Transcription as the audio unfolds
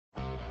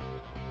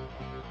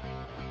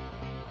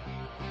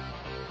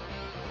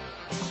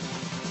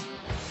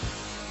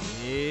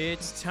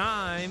It's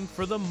time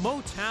for the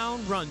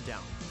Motown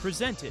Rundown,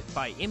 presented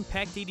by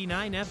Impact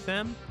 89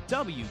 FM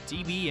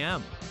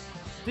WDBM.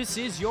 This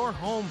is your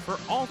home for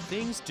all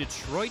things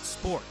Detroit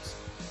sports,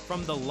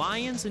 from the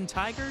Lions and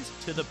Tigers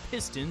to the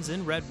Pistons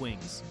and Red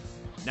Wings.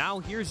 Now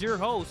here's your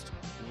host,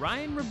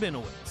 Ryan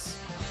Rabinowitz.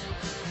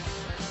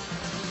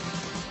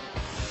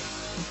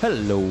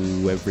 Hello,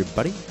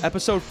 everybody.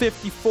 Episode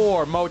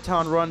 54,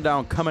 Motown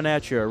Rundown, coming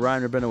at you.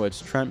 Ryan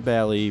Rabinowitz, Trent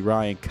Bailey,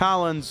 Ryan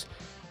Collins.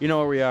 You know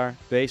where we are.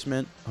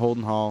 Basement,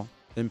 Holden Hall,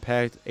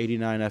 Impact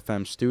 89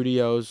 FM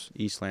Studios,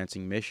 East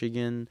Lansing,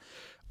 Michigan.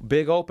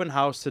 Big open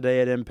house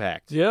today at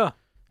Impact. Yeah.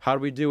 How do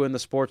we do in the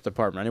sports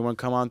department? Anyone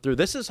come on through?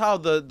 This is how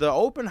the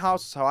open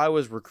house is how I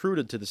was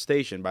recruited to the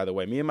station, by the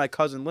way. Me and my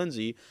cousin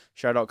Lindsay,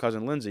 shout out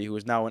cousin Lindsay, who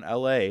is now in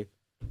L.A.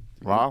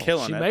 Wow.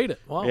 Killing She it. made it.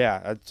 Wow.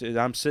 Yeah,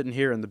 I'm sitting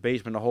here in the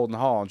basement of Holden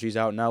Hall, and she's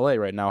out in L.A.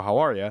 right now. How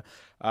are you?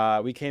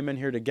 We came in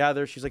here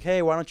together. She's like,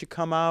 hey, why don't you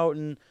come out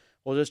and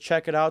we'll just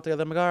check it out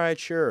together. I'm like, all right,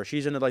 sure.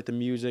 She's into like the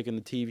music and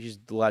the TV. She's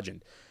the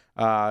legend.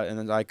 And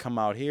then I come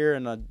out here,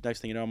 and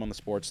next thing you know, I'm on the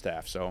sports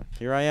staff. So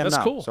here I am That's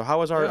now. cool. So how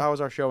was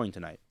our showing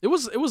tonight? It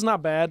was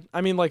not bad. I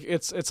mean, like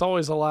it's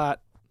always a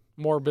lot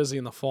more busy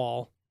in the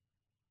fall.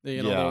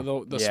 You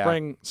know, the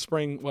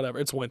spring, whatever.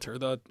 It's winter.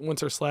 The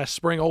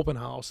winter/spring open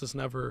house is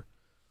never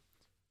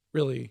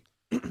really.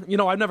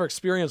 I've never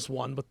experienced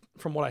one, but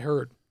from what I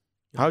heard.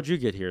 How'd you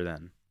get here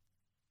then?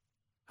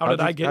 How'd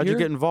I get How'd here? you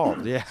get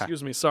involved? Yeah.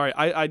 Excuse me. Sorry.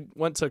 I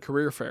went to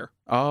career fair.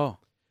 Oh.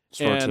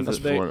 And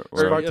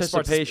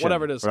Participation.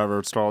 whatever it is. Whatever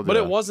it's called. But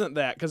yeah. it wasn't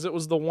that, because it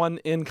was the one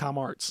in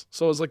ComArts.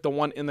 So it was like the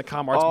one in the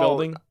ComArts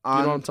building. You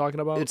know what I'm talking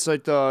about? It's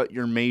like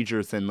your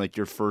major thing, like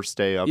your first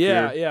day up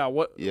yeah, here. yeah.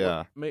 What?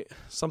 Yeah.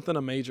 Something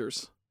of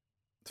majors.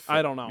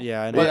 I don't know.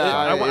 Yeah, I know. But Yeah,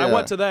 I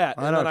went to that,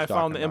 I and know then what I you're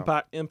found the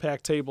talking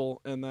impact table,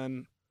 and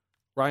then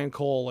Ryan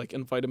Cole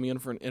invited me in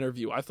for an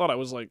interview. I thought I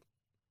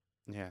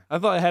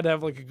had to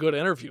have like a good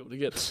interview to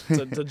get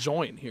to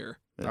join here.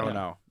 Oh,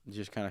 no. You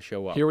just kind of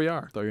show up. Here we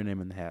are. Throw your name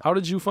in the hat. How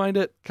did you find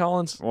it,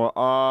 Collins? Well,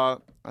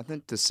 I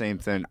think the same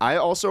thing.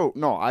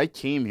 I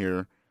came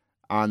here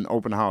on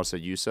open house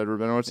that you said,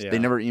 Rabinowitz. Yeah. They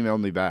never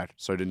emailed me back,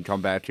 so I didn't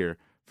come back here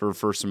for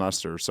first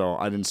semester. So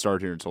I didn't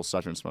start here until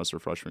second semester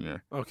freshman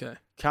year. Okay.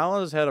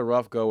 Collins had a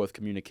rough go with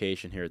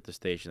communication here at the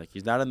station. Like,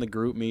 he's not in the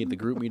group meet. The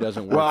group meet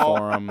doesn't work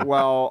for him.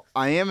 Well,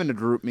 I am in a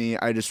group meet.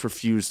 I just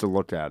refuse to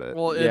look at it.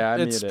 Well, Yeah, I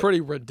it's need it.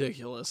 pretty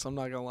ridiculous. I'm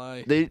not gonna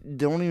lie. They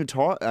don't even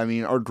talk. I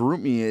mean, our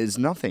group meet is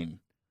nothing.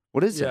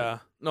 What is it? Yeah.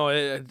 No,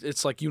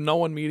 it's like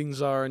when meetings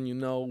are, and you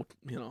know.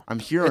 I'm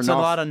here It's enough.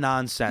 a lot of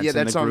nonsense Yeah, in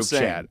the that's what I'm group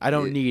saying. chat. I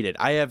don't need it.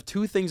 I have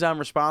two things I'm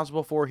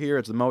responsible for here.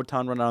 It's the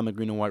Motown Rundown and the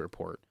Green and White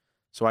Report.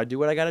 So I do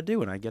what I got to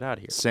do, and I get out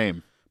of here.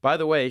 Same. By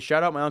the way,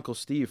 shout out my Uncle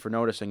Steve for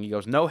noticing. He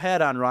goes, no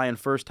head on Ryan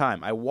first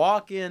time. I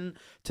walk in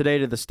today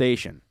to the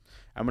station.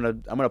 I'm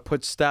gonna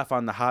put Steph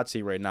on the hot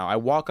seat right now. I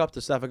walk up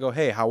to Steph. I go,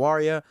 hey, how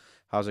are you?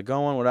 How's it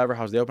going? Whatever.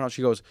 How's the open house?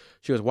 She goes,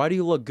 why do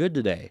you look good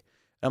today?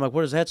 I'm like,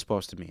 what is that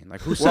supposed to mean? Like,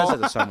 who says that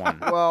to someone?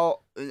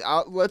 Well,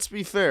 let's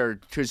be fair,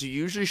 because you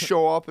usually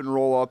show up and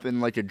roll up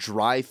in like a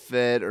dry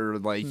fit, or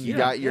like you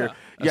got your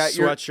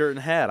Sweatshirt and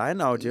hat. I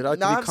know, dude. I like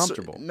to be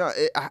comfortable.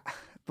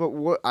 But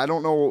what I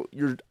don't know.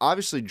 You're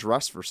obviously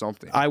dressed for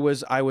something. I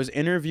was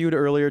interviewed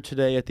earlier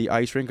today at the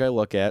ice rink I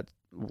work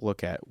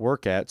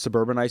at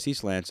Suburban Ice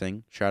East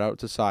Lansing. Shout out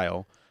to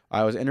Sile.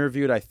 I was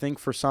interviewed, I think,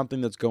 for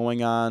something that's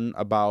going on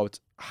about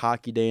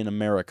Hockey Day in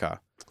America.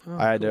 Oh,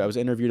 I cool. was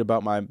interviewed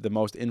about the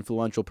most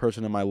influential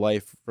person in my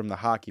life from the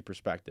hockey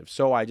perspective.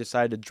 So I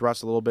decided to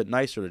dress a little bit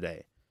nicer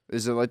today.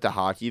 Is it like the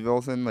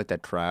Hockeyville thing, like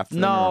that craft thing?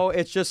 No, or?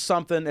 it's just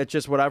something. It's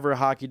just whatever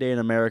Hockey Day in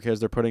America is.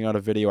 They're putting out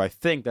a video. I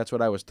think that's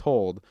what I was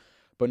told.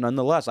 But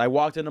nonetheless, I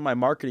walked into my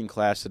marketing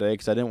class today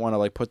because I didn't want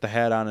to put the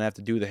hat on and have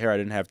to do the hair. I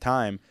didn't have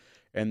time.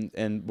 And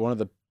one of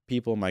the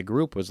people in my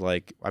group was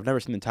like, I've never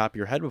seen the top of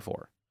your head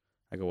before.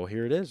 I go, well,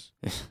 here it is.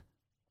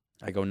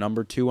 I go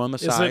number 2 on the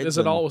sides. Is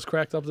it all it was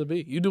cracked up to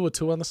be? You do a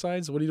 2 on the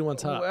sides? What do you do on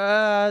top?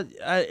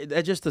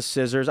 I just the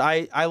scissors.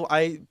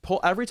 I pull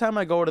every time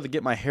I go to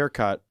get my hair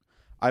cut,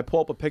 I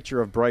pull up a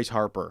picture of Bryce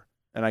Harper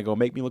and I go,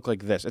 make me look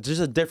like this. It's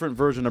just a different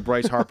version of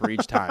Bryce Harper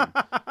each time.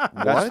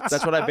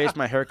 That's what I base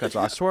my haircuts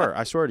on.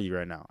 I swear to you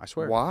right now. I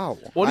swear. Wow.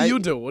 What do you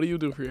do? What do you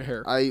do for your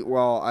hair?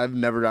 I've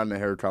never gotten a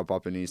haircut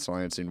up in East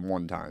Lansing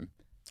one time.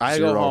 I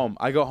go home.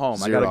 I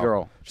got a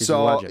girl. She's a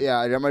so legend. yeah,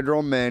 I got my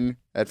girl Min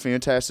at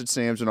Fantastic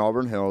Sam's in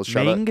Auburn Hills.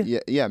 Ming?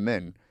 Yeah,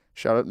 Min.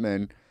 Shout out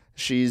Min.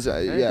 She's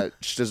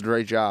she does a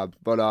great job.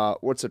 But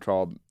what's it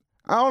called?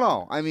 I don't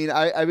know. I mean,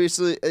 I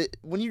basically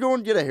when you go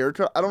and get a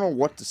haircut, I don't know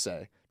what to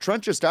say.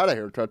 Trent just got a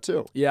haircut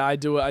too. Yeah, I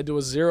do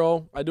a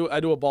zero. I do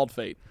a bald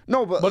fade.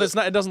 No, but it's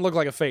not. It doesn't look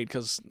like a fade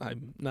because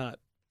I'm not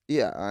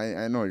Yeah,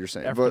 I know what you're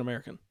saying. African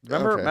American.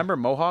 Remember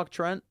Mohawk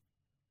Trent?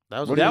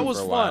 That was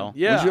fun. while.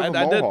 Yeah, Did you have a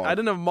I did. mohawk? I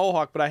didn't have a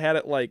mohawk, but I had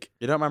it like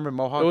You don't remember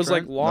Mohawk? it was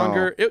Trent? like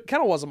longer. It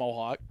kind of was a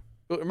mohawk.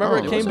 Remember, Oh,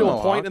 it it came was to a a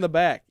point mohawk. in the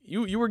back.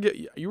 You were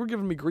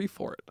giving me grief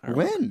for it. I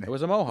remember. When? It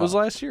was a Mohawk. It was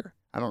last year.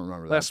 I don't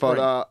remember Last that. spring.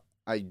 But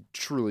I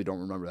truly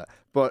don't remember that.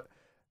 But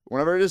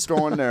whenever I just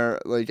go in there,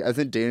 like I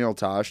think Daniel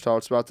Tosh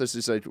talks about this.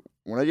 He's like,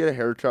 when I get a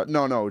haircut,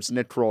 no, it's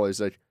Nick Kroll.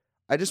 He's like,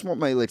 I just want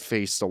my like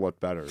face to look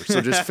better.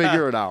 So just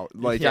figure it out.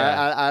 Like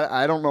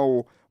I don't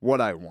know what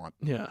I want.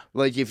 Yeah.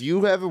 Like if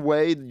you have a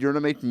way you're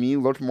gonna make me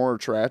look more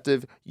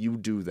attractive, you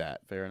do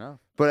that. Fair enough.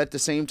 But at the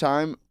same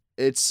time,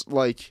 it's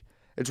like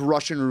it's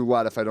Russian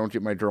roulette if I don't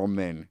get my girl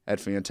Min at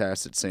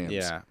Fantastic Sam's.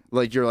 Yeah.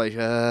 Like you're like,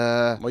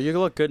 Well, you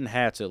look good in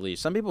hats at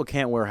least. Some people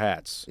can't wear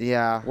hats.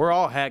 yeah. We're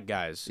all hat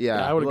guys.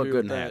 Yeah. I would we look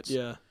agree good with in that. hats.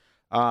 Yeah.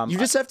 You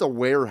just have to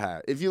wear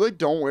hat. If you like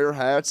don't wear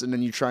hats and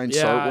then you try and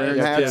Yeah, start wearing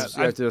You have, hats, to,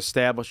 you have to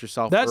establish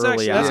yourself That's early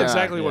actually on. that's Yeah.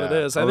 exactly what it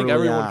Yeah. is. I think Early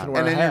everyone on. can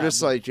wear and a then hat. you're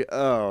just like,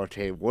 oh,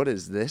 okay, what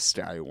is this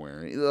guy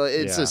wearing?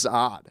 It's Yeah. just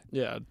odd.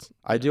 yeah.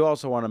 I do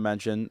also want to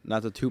mention,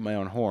 not to toot my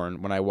own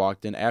horn, when I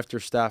walked in, after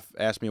Steph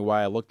asked me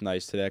why I looked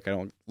nice today, I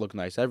don't look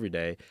nice every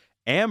day,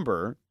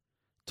 Amber,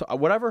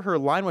 whatever her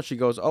line was, she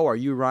goes, oh, are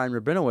you Ryan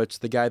Rabinowitz,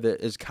 the guy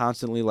that is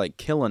constantly like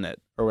killing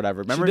it or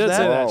whatever? Remember she did that?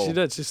 say that. Oh. She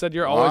did. She said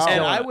you're always Wow. And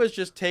killing I it. was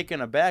just taken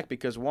aback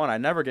because, one, I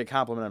never get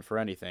complimented for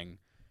anything.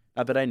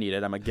 Not that I need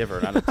it. I'm a giver,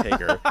 not a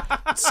taker.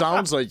 It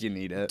sounds like you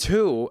need it.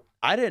 Two,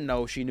 I didn't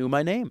know she knew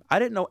my name. I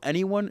didn't know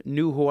anyone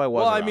knew who I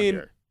was. Well, I around mean,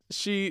 here.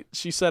 she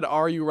said,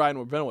 "Are you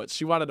Ryan Rabinowitz?"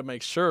 She wanted to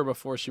make sure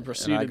before she And I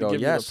proceeded go, to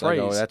give yes. you the I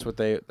go, praise. that's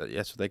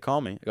what they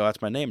call me. I go,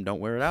 that's my name. Don't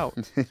wear it out.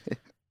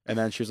 And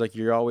then she was like,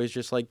 you're always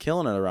just like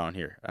killing it around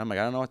here. I'm like,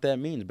 I don't know what that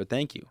means, but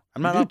thank you.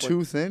 I'm not You up do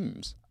with- two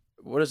things.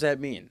 What does that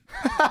mean?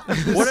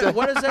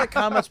 what is that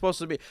comment supposed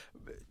to be?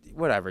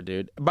 Whatever,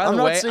 dude. By I'm the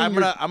not way, saying I'm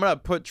you're- gonna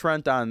put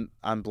Trent on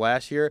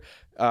blast here.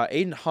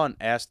 Aiden Hunt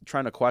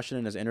trying to question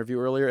in his interview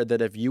earlier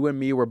that if you and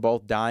me were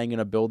both dying in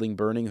a building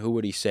burning, who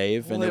would he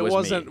save? Well, And it was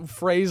wasn't me.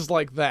 phrased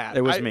like that.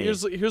 It was me.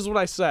 Here's what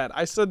I said.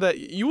 I said that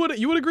you would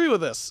agree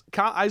with this.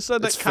 I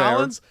said that It's fair.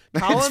 Collins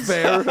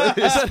fair.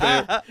 It's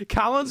fair.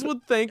 Collins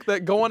would think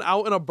that going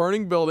out in a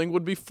burning building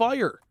would be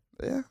fire.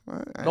 Yeah.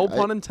 No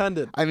pun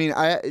intended. I mean,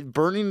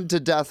 burning to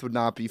death would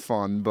not be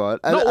fun, but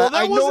No, well, that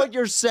I know wasn't- what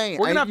you're saying.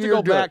 We're gonna have to You're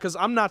go good. back because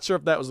I'm not sure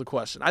if that was the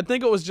question. I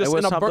think it was just It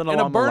was in a something in a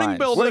along the burning lines.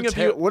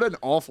 building. What an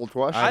awful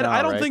question. I know,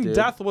 I don't right, think dude?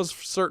 death was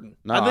certain.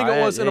 No, I think it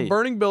I- was in a hey.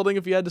 burning building.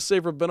 If you had to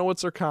save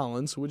Rabinowitz or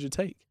Collins, who would you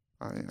take?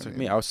 Took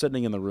me. I was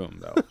sitting in the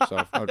room though, so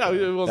Yeah,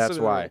 it was that's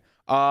sitting why.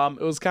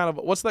 It was kind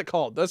of what's that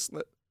called? There's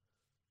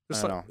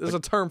I don't know. a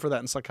term for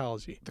that in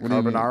psychology. The What do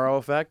you mean? Carbonaro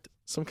effect.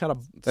 Some kind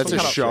of That's some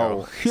a kind of-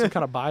 show. some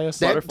kind of bias.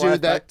 Butterfly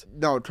effect?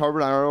 No,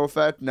 Carbonaro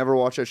effect. Never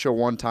watched that show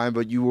one time,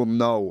 but you will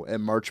know at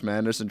March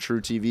Madness and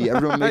True TV.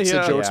 Everyone makes the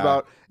Yeah. jokes Yeah.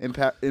 about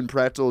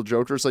Impractical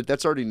Jokers. Like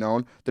that's already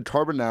known. The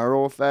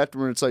Carbonaro effect,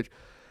 when it's like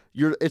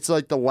it's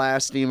like the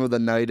last game of the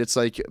night. It's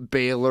like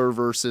Baylor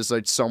versus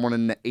like someone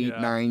in the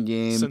 8-9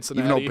 game.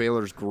 Cincinnati. Even though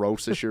Baylor's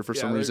gross this year for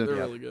Yeah, some they're reason.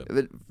 really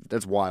good.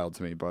 That's wild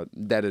to me, but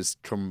that is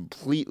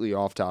completely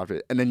off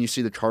topic. And then you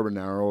see the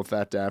Carbonaro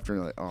effect after, and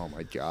you're like, oh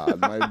my God,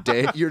 my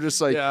day. You're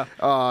just like, Yeah.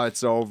 oh,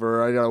 it's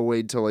over. I got to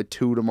wait till like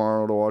 2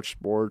 tomorrow to watch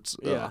sports.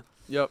 Yeah. Ugh.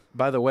 Yep.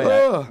 By the way,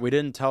 Ugh. we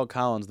didn't tell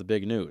Collins the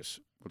big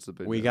news. What's the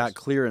big We news? got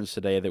clearance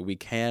today that we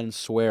can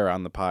swear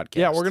on the podcast.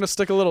 Yeah, we're gonna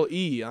stick a little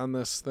E on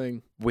this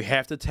thing. We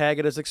have to tag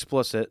it as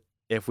explicit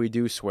if we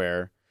do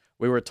swear.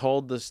 We were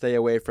told to stay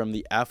away from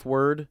the F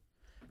word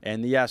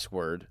and the S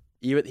word.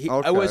 Even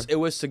Okay. it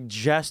was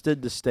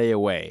suggested to stay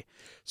away.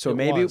 So It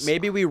maybe was.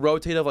 we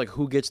rotate of like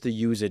who gets to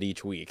use it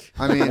each week.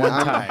 I mean, one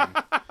time.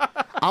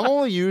 I'm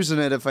only using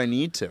it if I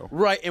need to.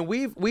 Right, and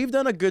we've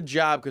done a good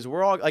job because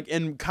we're all like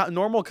in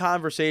normal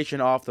conversation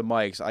off the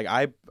mics. Like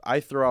I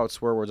throw out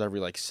swear words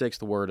every like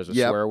sixth word as a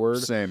Yep, swear word.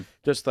 Same.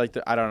 Just like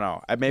I don't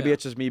know. Maybe Yeah.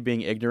 it's just me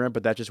being ignorant,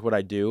 but that's just what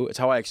I do. It's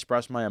how I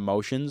express my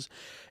emotions.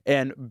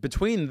 And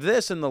between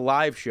this and the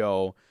live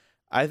show,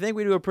 I think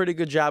we do a pretty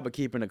good job of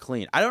keeping it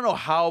clean. I don't know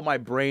how my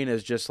brain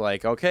is just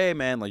like, okay,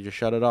 man, like just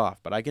shut it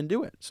off, but I can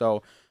do it.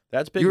 So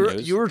that's big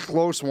news. You were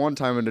close one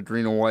time in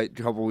Adrena White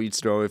a couple weeks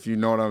ago, if you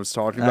know what I was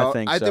talking I about.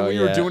 think I think so, when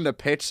you were yeah. doing the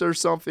pitch or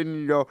something,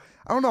 you go,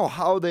 I don't know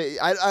how they.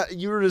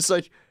 You were just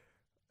like.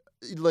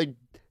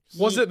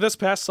 Was it this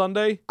past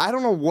Sunday? I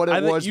don't know what it I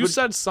think was. you but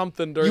said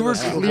something during you were the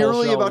Super Bowl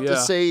clearly show, about yeah. to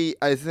say,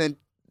 I think,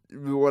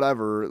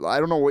 whatever. I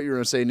don't know what you were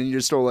going to say, and then you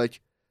just go like,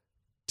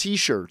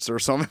 T-shirts or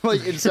something.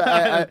 Like it's,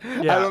 I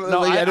Yeah. don't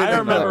No, like, I didn't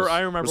remember- know.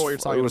 I remember It what you're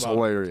was- talking It was about.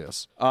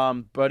 hilarious.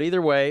 But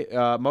either way,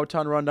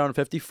 Motown Rundown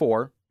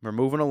 54. We're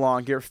moving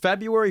along here.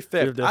 February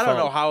 5th. I don't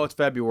know how it's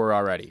February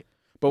already.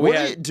 But we What do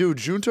had you, dude,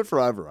 June took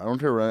forever. I don't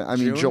care. Right? I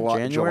mean, June? July.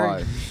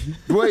 January?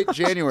 Wait,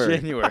 January.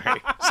 January.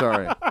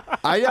 Sorry,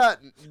 I got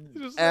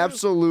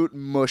absolute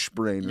mush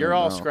brain. You're right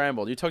all now.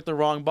 scrambled. You took the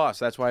wrong bus.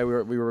 That's why we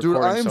were Dude,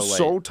 recording I am so late.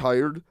 so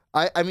tired.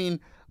 I mean,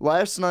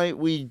 last night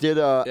we did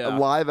a Yeah.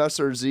 live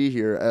SRZ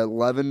here at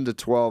 11 to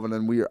 12, and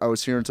then I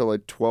was here until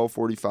like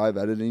 12:45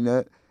 editing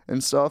it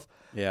and stuff.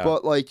 Yeah.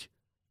 But like,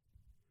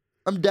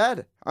 I'm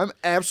dead. I'm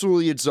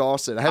absolutely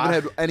exhausted. I haven't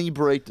had any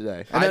break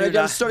today, and I then I do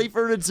got not- to study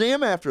for an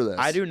exam after this.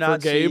 I do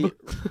not see. Gabe?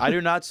 I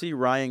do not see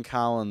Ryan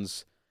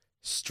Collins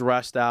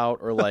stressed out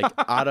or like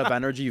out of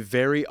energy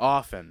very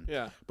often.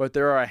 Yeah. But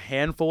there are a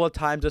handful of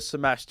times a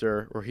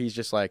semester where he's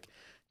just like,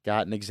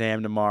 got an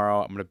exam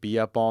tomorrow. I'm gonna be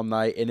up all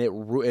night, and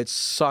it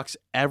sucks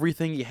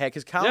everything you had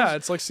because Collins.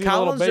 It's like seeing a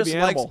little baby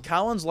animal.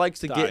 Collins likes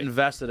to die. get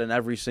invested in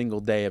every single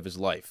day of his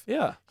life.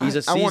 Yeah, he's a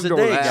I seize wouldn't the go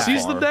day that guy.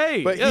 seize the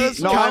day.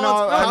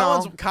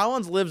 But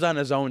Collins lives on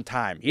his own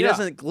time. He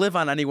doesn't live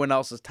on anyone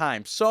else's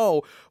time.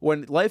 So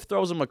when life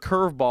throws him a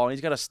curveball and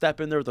he's got to step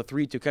in there with a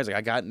 3-2, guys, like,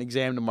 I got an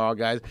exam tomorrow,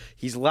 guys.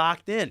 He's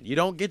locked in. You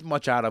don't get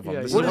much out of him.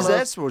 Yeah, what is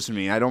that supposed to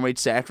mean? I don't make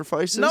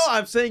sacrifices? No,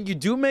 I'm saying you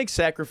do make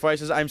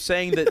sacrifices. I'm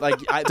saying that like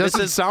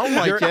doesn't sound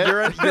like you're,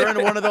 it. You're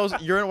in one of those.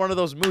 You're in one of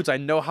those moods. I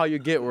know how you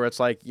get where it's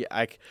like, yeah,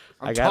 I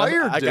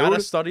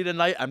gotta study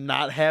tonight. I'm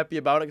not happy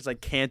about it because I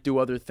can't do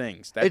other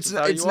things. That's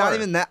it's not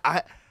even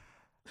that.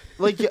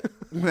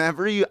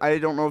 Whenever I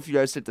don't know if you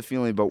guys get the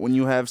feeling, but when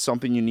you have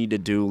something you need to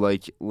do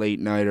like late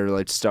night or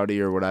like study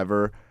or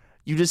whatever,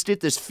 you just get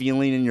this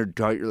feeling in your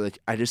gut. You're like,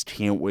 I just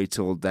can't wait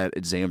till that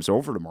exam's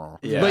over tomorrow.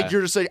 Yeah. Like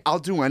you're just like, I'll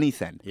do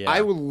anything. Yeah.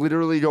 I will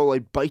literally go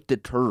like bite the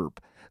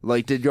turb.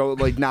 Like to go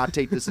like not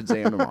take this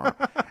exam tomorrow,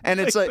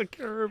 and it's like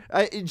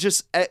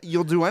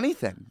you'll do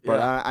anything. But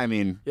I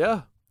mean,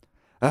 yeah.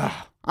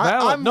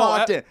 I'm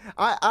locked in.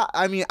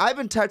 I mean, I've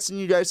been texting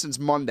you guys since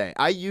Monday.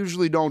 I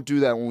usually don't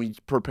do that when we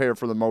prepare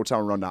for the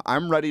Motown Rundown.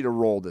 I'm ready to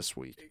roll this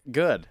week.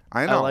 Good.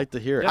 I know. I like to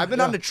hear it. I've been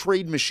on the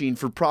trade machine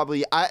for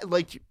probably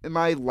in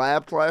my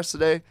lab class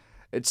today.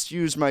 It's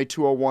used my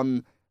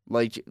 201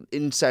 like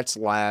insets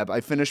lab.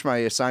 I finished my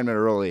assignment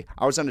early.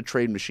 I was on the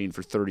trade machine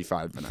for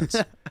 35 minutes,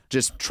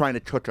 just trying to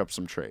cook up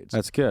some trades.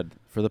 That's good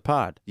for the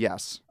pod.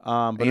 Yes,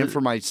 but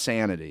for my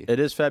sanity. It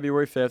is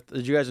February 5th.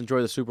 Did you guys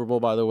enjoy the Super Bowl?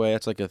 By the way,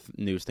 that's like a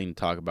news thing to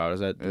talk about.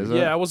 Is it?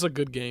 Yeah, it was a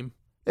good game.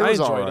 It was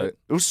I enjoyed all right. it.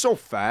 It was so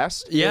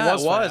fast. Yeah, it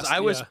was.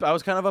 fast, I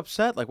was kind of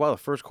upset. Like, wow, the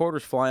first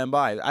quarter's flying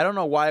by. I don't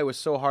know why it was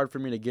so hard for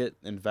me to get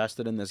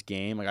invested in this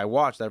game. Like, I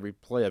watched every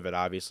play of it,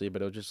 obviously,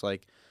 but it was just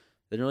like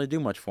didn't really do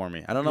much for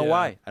me. I don't know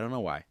why. I don't know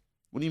why.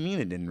 What do you mean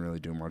it didn't really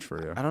do much for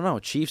you? I don't know.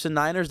 Chiefs and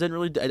Niners didn't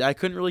really. I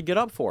couldn't really get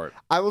up for it.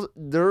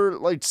 Their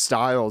like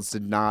styles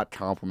did not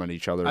complement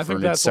each other for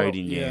an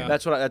exciting game. I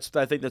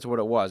think that's what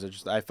it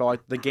was. I felt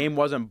like the game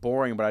wasn't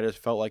boring, but I just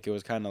felt like it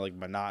was kind of like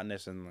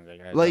monotonous and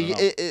like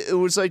it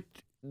was like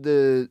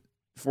the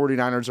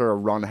 49ers are a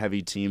run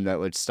heavy team that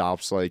like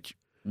stops like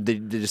they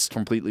just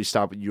completely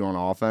stop you on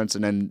offense,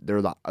 and then they're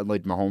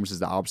like Mahomes is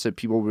the opposite.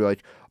 People will be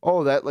like,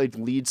 oh, that like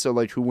leads to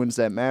like who wins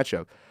that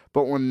matchup.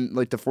 But when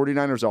like the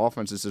 49ers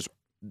offense is just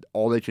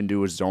all they can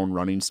do is zone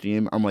running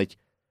scheme, I'm like,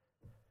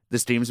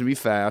 this team's gonna be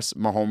fast.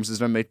 Mahomes is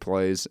gonna make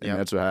plays, and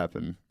that's what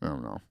happened. I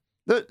don't know.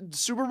 The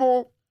Super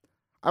Bowl,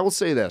 I will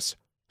say this,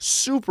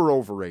 super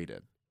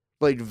overrated.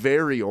 Like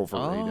very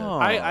overrated. Oh.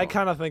 I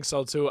kind of think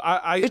so too.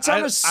 It's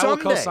on a Sunday. I will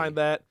co-sign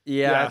that.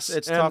 Yeah, yes.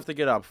 it's tough to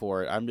get up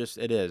for it.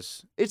 It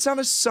is. It's on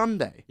a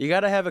Sunday. You got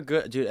to have a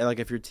good dude. Like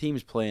if your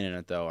team's playing in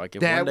it though, like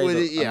if that one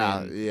day would,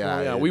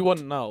 yeah. We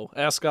wouldn't know.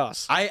 Ask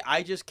us.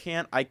 I just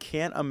can't. I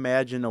can't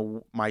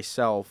imagine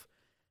myself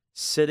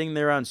sitting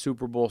there on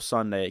Super Bowl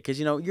Sunday because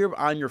you're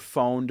on your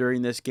phone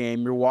during this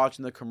game. You're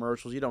watching the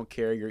commercials. You don't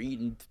care. You're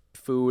eating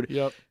food.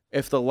 Yep.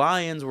 If the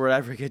Lions were to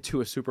ever get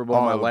to a Super Bowl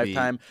in my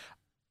lifetime,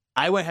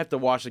 I wouldn't have to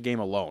watch the game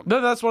alone.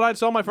 No, that's what I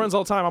tell my friends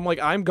all the time. I'm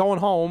like, I'm going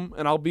home,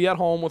 and I'll be at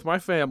home with my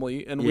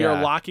family, and we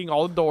are locking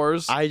all the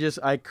doors.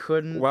 I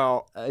couldn't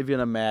even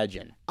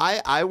imagine.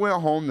 I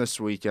went home this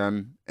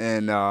weekend,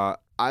 and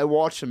I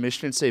watched a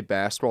Michigan State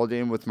basketball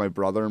game with my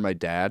brother and my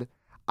dad.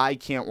 I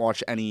can't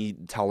watch any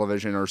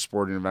television or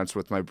sporting events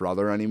with my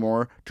brother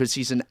anymore because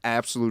he's an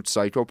absolute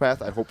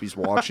psychopath. I hope he's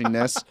watching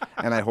this,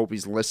 and I hope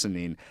he's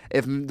listening.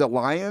 If the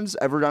Lions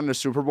ever got in the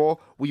Super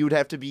Bowl, we would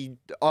have to be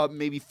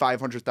maybe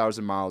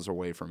 500,000 miles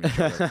away from each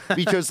other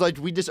because like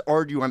we just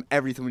argue on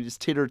everything. We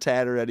just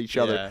titter-tatter at each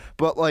other.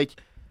 But like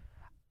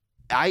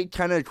I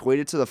kind of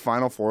equated to the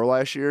Final Four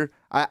last year.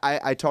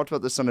 I talked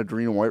about this on a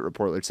Green and White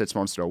report like 6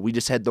 months ago. We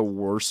just had the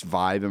worst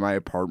vibe in my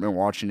apartment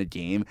watching a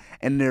game,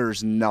 and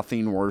there's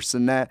nothing worse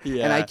than that.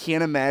 Yeah. And I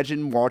can't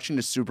imagine watching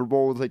the Super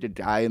Bowl with like a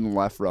guy in the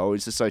left row.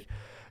 He's just like,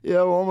 yeah,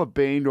 well, I'm a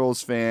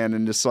Bengals fan,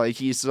 and just like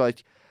he's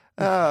like,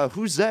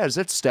 who's that? Is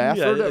that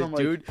Stafford? Yeah, and I'm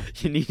dude,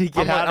 like, you need to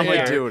get out of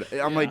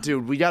here. I'm like,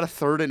 dude, we got a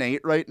 3rd and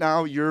 8 right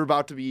now. You're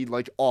about to be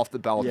like off the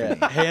balcony.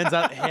 Yeah.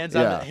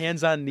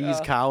 hands on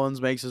knees. Collins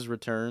makes his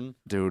return.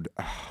 Dude,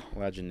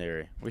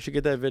 legendary. We should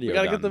get that video. We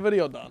gotta get the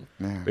video done.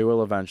 Yeah. We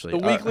will eventually.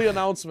 The weekly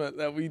announcement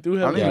that we do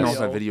have. I don't even know if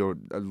that video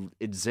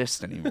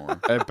exists anymore.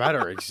 It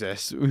better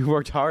exist. We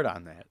worked hard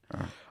on that.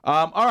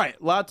 All right,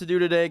 a lot to do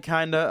today,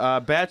 kind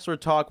of. Bachelor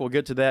talk, we'll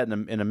get to that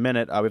in a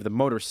minute. We have the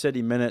Motor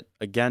City Minute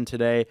again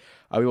today.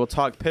 We will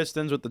talk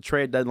Pistons with the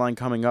trade deadline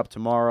coming up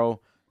tomorrow,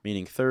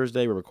 meaning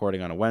Thursday. We're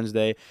recording on a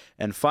Wednesday.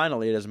 And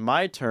finally, it is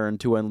my turn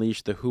to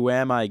unleash the Who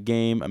Am I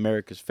game,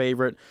 America's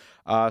favorite.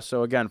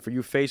 So again, for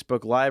you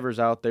Facebook Livers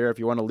out there, if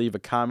you want to leave a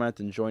comment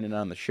and join in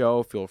on the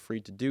show, feel free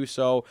to do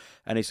so.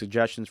 Any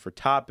suggestions for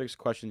topics,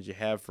 questions you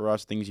have for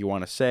us, things you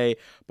want to say.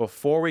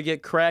 Before we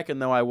get cracking,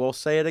 though, I will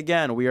say it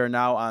again. We are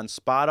now on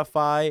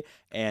Spotify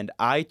and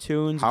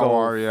iTunes. How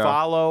are you?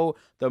 Follow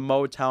the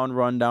Motown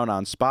Rundown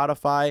on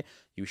Spotify.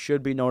 You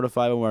should be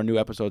notified when our new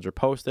episodes are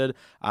posted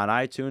on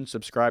iTunes.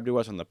 Subscribe to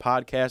us on the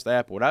podcast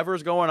app.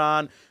 Whatever's going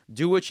on,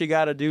 do what you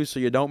got to do so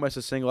you don't miss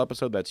a single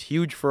episode. That's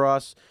huge for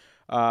us.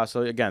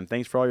 So, again,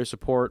 thanks for all your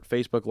support.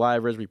 Facebook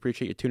Live, Riz, we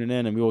appreciate you tuning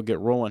in, and we will get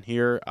rolling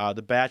here.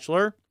 The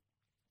Bachelor,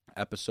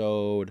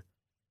 episode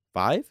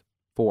 5?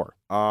 4.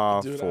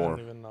 Dude, 4. I don't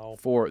even know.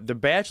 4. The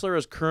Bachelor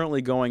is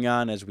currently going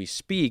on as we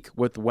speak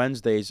with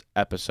Wednesday's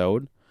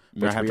episode.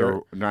 We're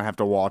gonna have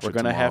to watch it. We're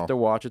gonna have to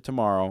watch it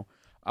tomorrow.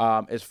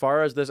 As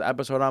far as this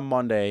episode on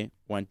Monday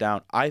went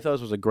down, I thought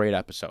this was a great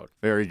episode.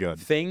 Very good.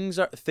 Things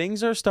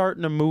are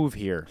starting to move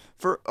here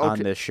on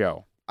this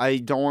show. I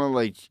don't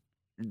want to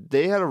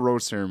they had a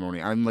rose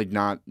ceremony. I'm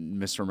not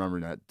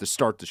misremembering that to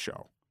start the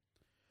show.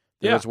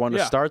 There was one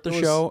to start the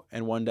show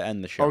and one to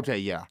end the show. Okay,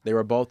 yeah. They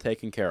were both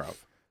taken care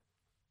of.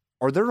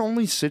 Are there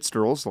only 6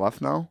 girls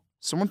left now?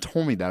 Someone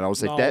told me that. I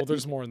was like, no,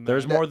 there's more than that.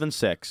 There's more than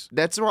 6.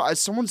 That's what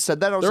someone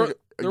said that. I was like,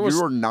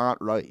 you are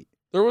not right.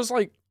 There was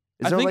I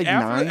think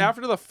after 9?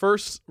 After the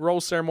first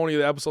rose ceremony of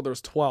the episode, there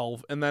was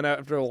 12, and then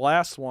after the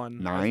last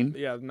one, 9.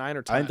 9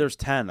 or 10. I think there's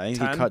 10. I think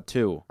 10? he cut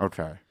 2.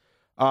 Okay.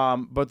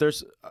 But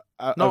there's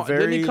a very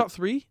didn't he cut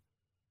 3?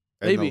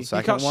 Maybe he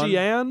cut one?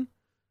 Sheehan,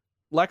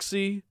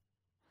 Lexi,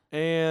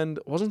 and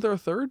wasn't there a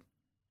third?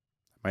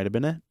 Might have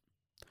been it.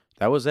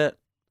 That was it.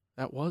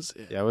 That was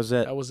it. That was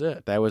it. That was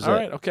it. That was All it.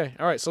 right. Okay.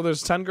 All right. So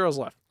there's 10 girls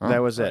left.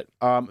 That was it.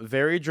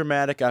 Very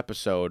dramatic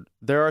episode.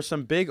 There are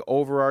some big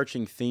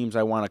overarching themes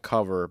I want to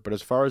cover, but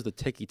as far as the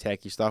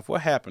ticky-tacky stuff,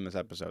 what happened this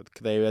episode?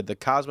 They had the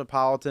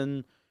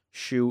Cosmopolitan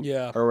shoot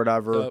or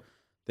whatever.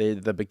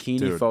 Yep. The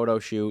bikini photo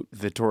shoot.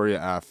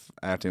 Victoria F.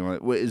 acting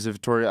like... Wait, is it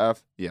Victoria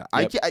F? Yeah.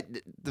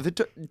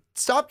 Yep.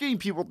 Stop getting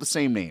people with the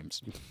same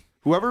names.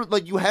 Whoever,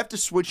 you have to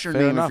switch your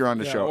name if you're on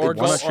the show. Or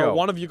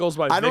one of you goes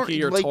by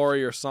Vicky or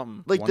Tori or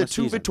something. The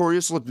two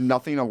Victorias look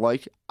nothing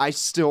alike. I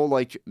still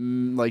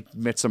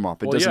mix them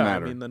up. It doesn't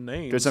matter. I mean, the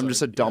names. Because I'm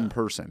just a dumb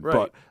person.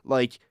 Right.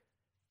 But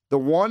the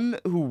one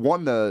who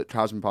won the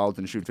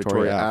Cosmopolitan shoot,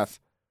 Victoria F.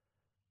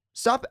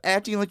 Stop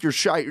acting like you're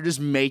shy. You're just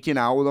making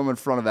out with them in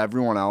front of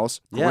everyone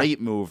else. Yeah. Great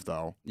move,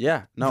 though.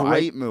 Yeah. No,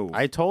 Great move.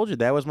 I told you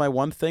that was my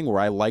one thing where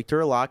I liked her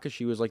a lot because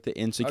she was the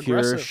insecure,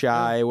 aggressive,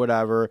 shy,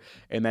 whatever.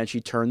 And then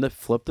she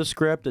flipped the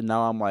script, and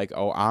now I'm like,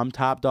 oh, I'm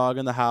top dog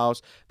in the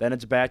house. Then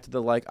it's back to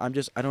the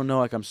I don't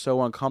know, I'm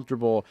so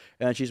uncomfortable.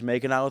 And then she's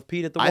making out with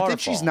Pete at the waterfall. I think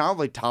she's now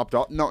top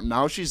dog. No,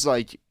 now she's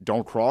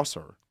don't cross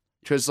her.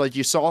 Because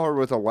you saw her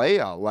with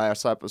Alea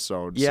last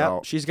episode. Yeah,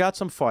 so. She's got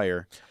some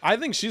fire. I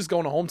think she's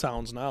going to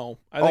hometowns now.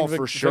 I think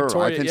for sure.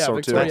 Victoria, I think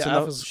so too.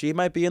 Victoria F She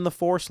might be in the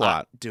 4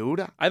 slot.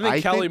 Dude, I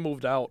think Kelly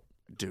moved out.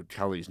 Dude,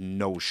 Kelly's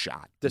no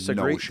shot.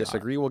 Disagree. No shot.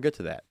 Disagree. We'll get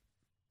to that.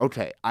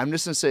 Okay, I'm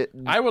just gonna say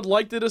I would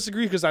like to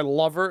disagree because I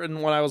love her,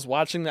 and when I was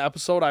watching the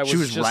episode, she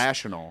was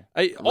rational.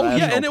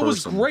 And it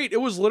was great. It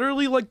was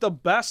literally the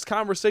best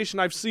conversation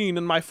I've seen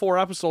in my 4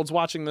 episodes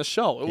watching this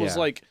show. It was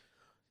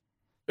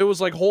It was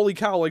holy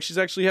cow, she's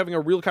actually having a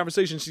real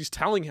conversation. She's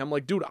telling him,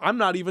 dude, I'm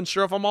not even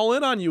sure if I'm all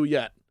in on you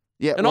yet.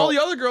 Yeah, and all the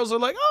other girls are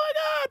like, oh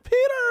my God,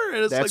 Peter.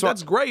 And it's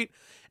that's great.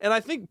 And I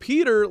think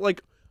Peter,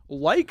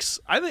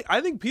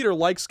 I think Peter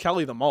likes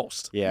Kelly the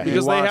most. Yeah.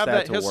 Because they have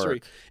that history.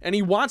 Work. And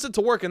he wants it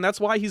to work. And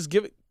that's why he's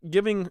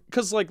giving,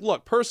 because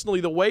look,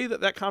 personally, the way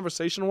that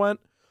conversation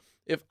went,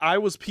 if I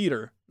was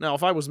Peter, now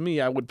if I was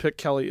me, I would pick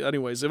Kelly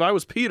anyways. If I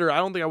was Peter, I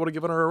don't think I would have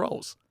given her a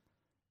rose.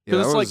 Yeah,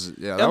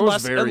 that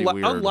was very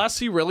weird. Unless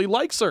he really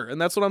likes her,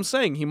 and that's what I'm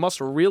saying. He must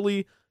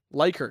really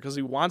like her because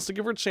he wants to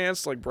give her a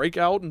chance to break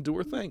out and do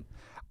her thing.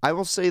 I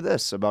will say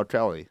this about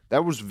Kelly: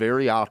 that was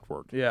very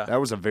awkward. Yeah, that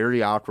was a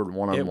very awkward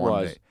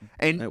one-on-one day.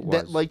 And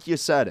that, like you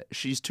said,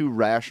 she's too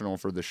rational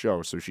for the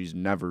show, so she's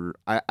never.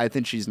 I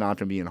think she's not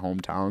going to be in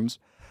hometowns,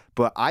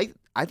 but I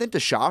think the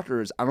shocker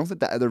is I don't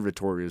think the other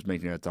Victoria is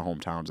making it to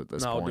hometowns at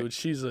this point. No, dude,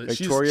 she has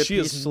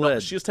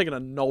taken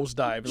a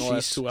nosedive in the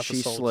last 2 episodes. She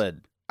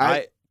slid.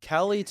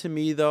 Kelly, to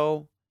me,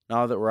 though,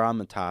 now that we're on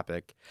the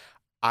topic,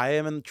 I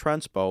am in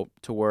Trent's boat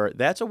to where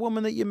that's a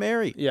woman that you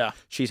marry. Yeah.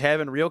 She's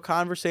having real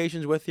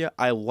conversations with you.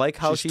 I like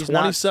how she's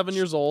 27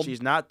 years old.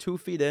 She's not 2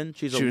 feet in.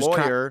 She's a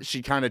lawyer.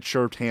 She kind of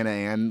chirped Hannah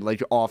Ann,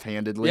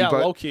 offhandedly. Yeah,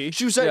 but low-key.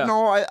 She was like,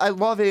 no, I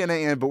love Hannah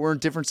Ann, but we're in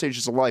different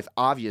stages of life,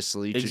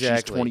 obviously, because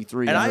she's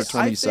 23 and you're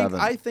 27.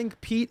 I think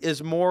Pete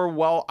is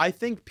more, I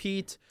think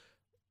Pete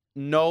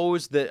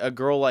knows that a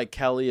girl like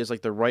Kelly is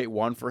the right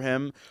one for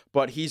him,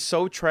 but he's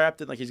so trapped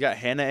in he's got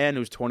Hannah Ann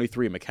who's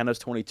 23, McKenna's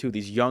 22,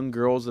 these young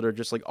girls that are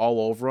just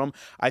all over him.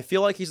 I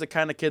feel like he's the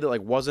kind of kid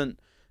that wasn't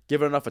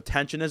given enough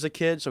attention as a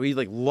kid, so he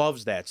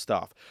loves that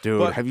stuff.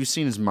 Dude, have you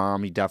seen his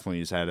mom? He definitely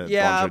has had a bunch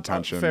of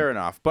attention. Fair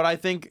enough. But I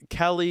think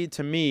Kelly,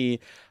 to me,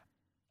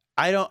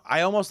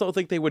 I almost don't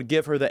think they would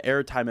give her the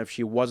airtime if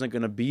she wasn't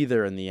going to be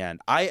there in the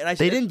end. They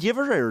didn't give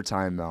her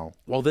airtime though.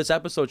 Well, this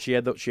episode she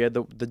had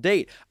the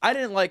date. I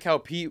didn't like how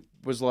Pete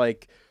was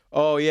like,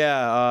 "Oh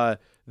yeah,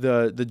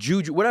 the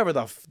juju, whatever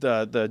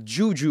the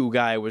juju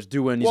guy was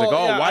doing. He's Well, like,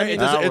 oh, yeah, why I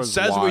mean, it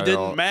says we wild.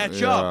 didn't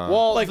match Yeah. up.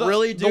 Well, like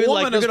really, dude, the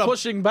woman like, you're is gonna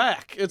pushing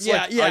back. It's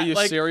like, are you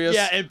like, serious?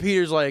 Yeah, and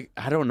Peter's like,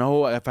 I don't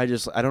know if I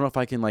don't know if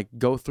I can like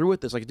go through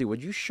with this. Like, dude,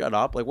 would you shut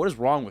up? Like, what is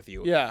wrong with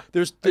you? Yeah.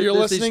 There's You're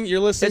there's listening. these- You're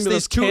listening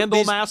it's to these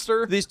this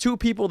Candlemaster. These two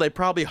people they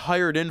probably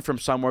hired in from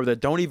somewhere that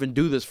don't even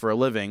do this for a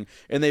living,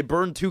 and they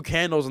burned 2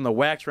 candles and the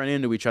wax ran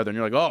into each other, and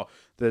you're like, oh,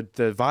 the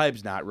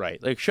vibe's not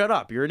right. Like, shut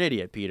up, you're an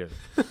idiot, Peter.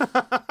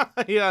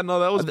 Yeah, no,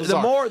 that was The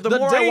bizarre. more I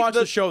date- watch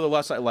the show, the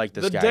less I like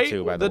this the guy date,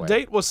 too. By the way,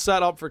 date was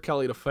set up for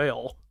Kelly to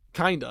fail,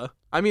 kinda.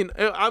 I mean,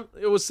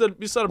 it was set up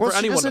Well, for she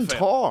anyone to doesn't fail.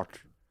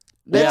 talk.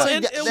 Yeah, That's-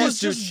 and it that's- was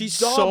dude, just she's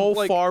dumb, so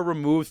like- far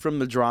removed from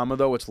the drama,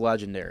 though. It's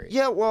legendary.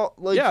 Yeah, well,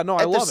 like, Yeah, no,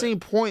 I at love the it. same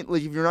point,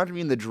 like, if you're not gonna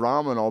be in the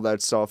drama and all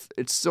that stuff,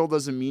 it still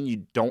doesn't mean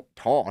you don't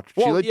talk. She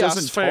Well, like yes,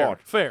 doesn't fair,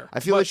 talk. fair. I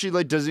feel But- like she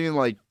like doesn't even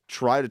like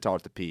try to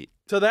talk to Pete.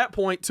 To that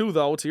point too,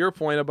 though, to your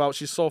point about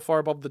she's so far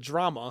above the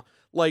drama,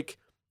 like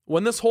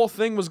when this whole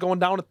thing was going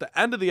down at the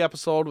end of the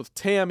episode with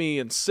Tammy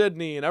and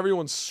Sydney and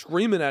everyone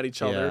screaming at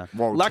each other,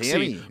 Well, Lexi,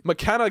 Tammy,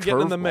 McKenna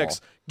getting in the curveball.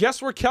 mix.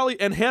 Guess where Kelly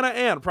and Hannah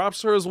Ann,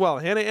 props to her as well.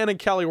 Hannah Ann and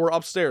Kelly were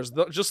upstairs.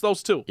 Just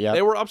those two. Yep.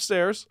 They were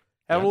upstairs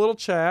having Yep. a little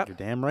chat, You're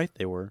damn right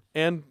they were.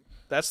 and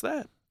that's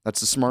that.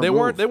 That's a smart They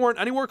move. weren't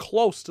anywhere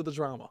close to the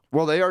drama.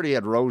 Well, they already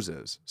had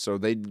roses, so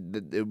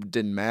it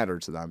didn't matter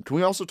to them. Can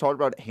we also talk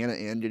about Hannah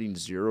Ann getting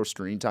 0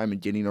 screen time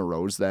and getting a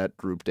rose that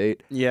group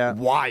date? Yeah,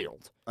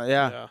 Wild.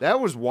 yeah. That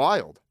was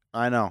wild.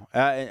 I know.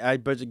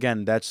 But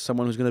again, that's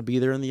someone who's going to be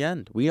there in the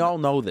end. We all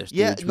know this.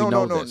 Yeah, dudes. no, we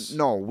know no, this.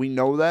 no. We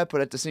know that,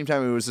 but at the same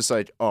time, it was just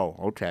like, oh,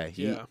 okay.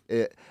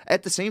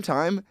 At the same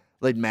time,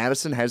 like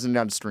Madison hasn't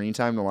gotten screen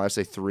time in the last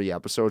 3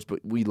 episodes,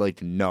 but we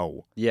like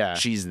know Yeah,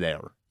 she's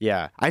there.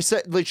 yeah. I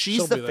said like she's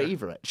She'll the be there.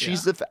 favorite.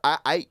 She's the.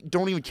 I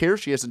don't even care.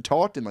 She hasn't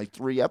talked in like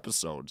 3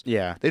 episodes.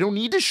 Yeah. They don't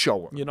need to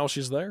show her. You know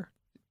she's there.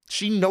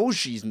 She knows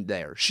she's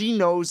there. She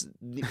knows.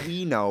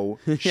 We know.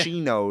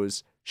 She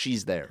knows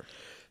she's there.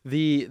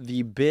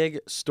 The big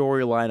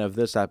storyline of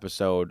this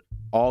episode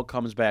all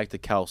comes back to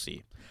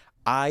Kelsey.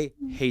 I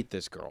hate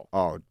this girl.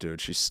 Oh,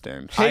 dude, she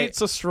stinks. Hate's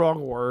a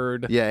strong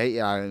word. Yeah.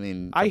 I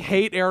mean, I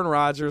hate Aaron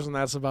Rodgers, and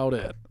that's about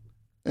it.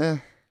 I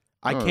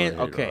don't can't. really hate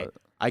Okay, her.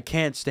 I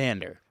can't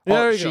stand her.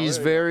 There you go, she's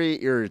there you go.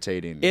 very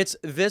irritating. It's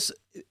this,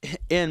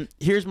 and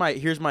here's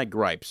my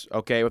gripes.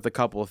 Okay, with a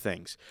couple of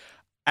things.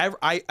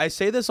 I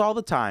say this all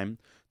the time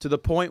to the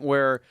point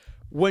where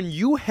when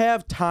you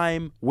have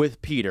time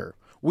with Peter,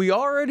 we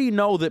already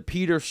know that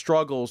Peter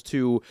struggles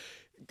to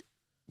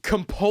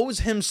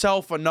compose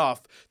himself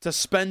enough to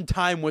spend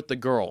time with the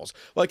girls.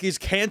 Like he's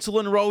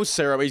canceling rose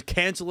ceremonies,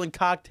 canceling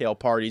cocktail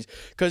parties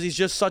because he's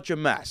just such a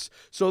mess.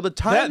 So the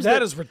times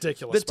That is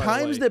ridiculous. the by the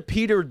times way. that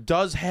Peter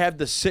does have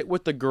to sit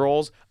with the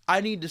girls, I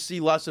need to see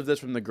less of this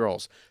from the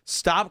girls.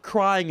 Stop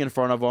crying in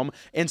front of them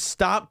and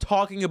stop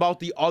talking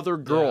about the other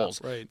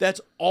girls. right. That's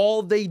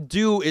all they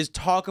do is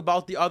talk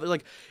about the other.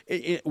 Like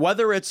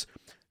whether it's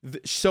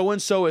so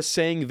and so is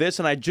saying this,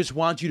 and I just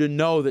want you to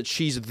know that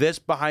she's this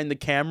behind the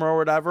camera or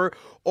whatever.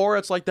 Or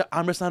it's like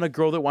I'm just not a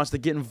girl that wants to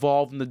get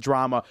involved in the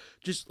drama.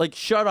 Just like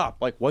shut up.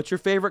 Like, what's your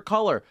favorite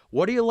color?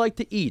 What do you like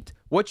to eat?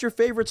 What's your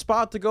favorite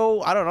spot to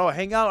go? I don't know,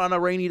 hang out on a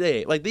rainy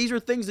day. Like these are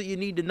things that you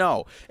need to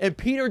know. And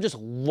Peter just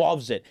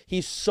loves it.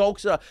 He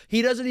soaks it up.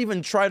 He doesn't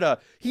even try to.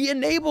 He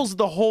enables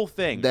the whole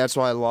thing. That's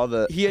why I love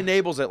it. He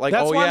enables it. Like,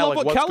 That's oh why yeah, I love like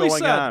what what's Kelly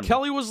going said. on?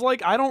 Kelly was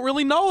like, I don't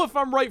really know if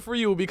I'm right for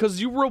you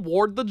because you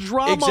reward the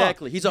drama.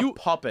 Exactly. He's a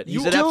puppet. He's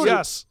an dude, absolute.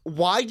 yes.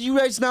 Why do you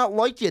guys not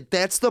like it?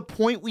 That's the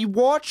point. We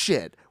watch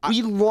it.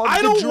 We love. I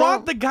the don't drama.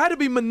 want the guy to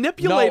be No,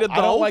 manipulated, though.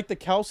 I don't like the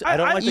Kelsey. I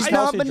don't like the He's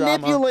Kelsey not drama.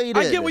 manipulated.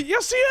 I get what.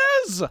 Yes, he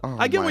is.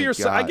 I get my what you're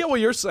saying. I God. get what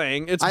you're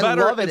saying. It's I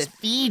better. love it. It's- It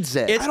feeds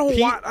it. It's I don't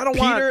want-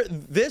 Peter.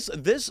 This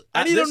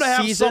I need him this to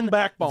have season, some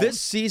backbone. This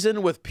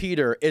season with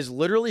Peter is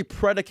literally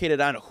predicated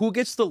on who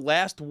gets the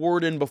last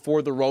word in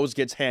before the rose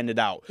gets handed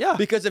out. Yeah.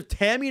 Because if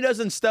Tammy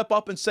doesn't step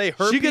up and say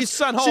her she piece, gets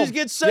sent home. she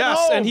gets sent yes,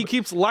 home. and he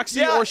keeps Lexi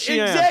Yeah, or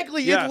Sheehan.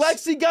 exactly. Yes. And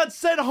Lexi got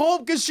sent home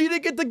because she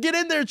didn't get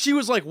in there. And she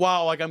was like,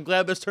 "Wow, like I'm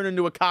glad this turned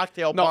into a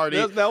cocktail No, party."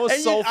 that was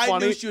And so I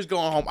funny. knew she was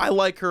going home. I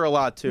like her a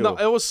lot too. No,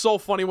 it was so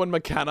funny when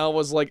McKenna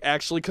was like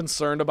actually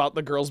concerned about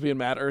the girls being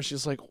mad at her.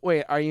 She's like,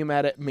 "Wait, are you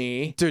mad at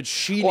me?" Dude,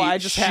 she Well,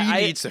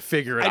 needs to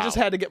figure it out. I just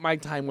had to get my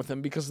time with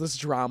him because this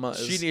drama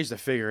is. She needs to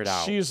figure it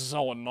out. She's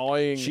so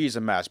annoying. She's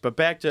a mess. But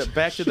back to the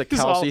She's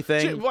Kelsey all-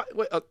 thing. wait,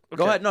 Go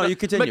okay. ahead. No, you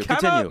continue.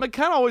 McKenna,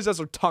 McKenna always has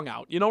her tongue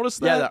out. You notice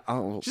that? Yeah,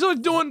 oh. She's always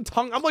doing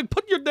tongue. I'm like,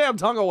 put your damn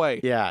tongue away.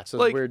 Yeah, it's a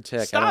like, weird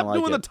tick. I Stop don't like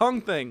doing it. the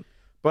tongue thing.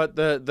 But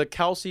the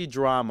Kelsey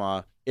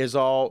drama is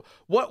all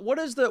what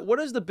is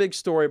the big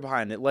story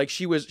behind it? Like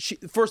she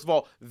first of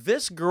all,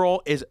 this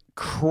girl is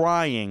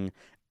crying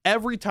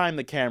every time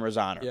the camera's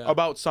on her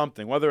about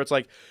something, whether it's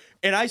like,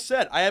 and I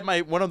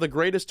had one of the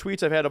greatest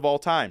tweets I've had of all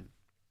time.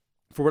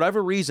 For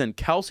whatever reason,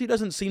 Kelsey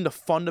doesn't seem to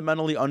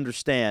fundamentally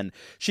understand.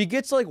 She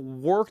gets like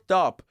worked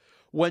up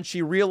when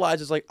she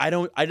realizes like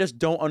I just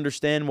don't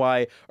understand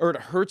why, or it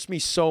hurts me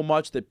so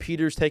much that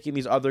Peter's taking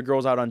these other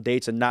girls out on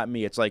dates and not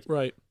me. It's like,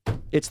 Right.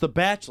 it's The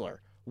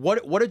Bachelor.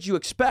 What did you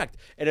expect?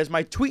 And as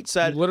my tweet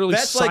said, You literally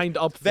that's signed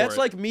up for That's it.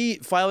 like me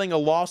filing a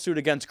lawsuit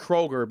against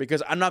Kroger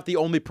because I'm not the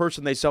only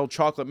person they sell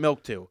chocolate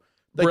milk to.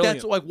 Like Brilliant.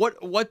 that's like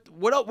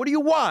what do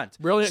you want?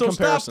 Brilliant so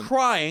comparison.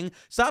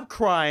 Stop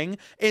crying.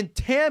 And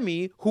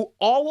Tammy, who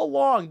all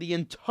along the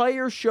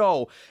entire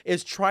show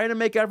is trying to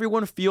make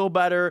everyone feel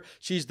better.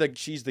 She's the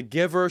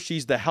giver,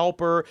 she's the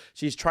helper.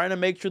 She's trying to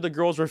make sure the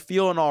girls are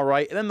feeling all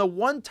right. And then the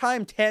one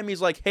time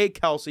Tammy's like, "Hey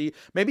Kelsey,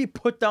 maybe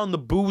put down the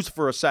booze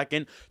for a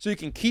second so you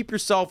can keep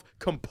yourself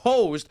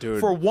composed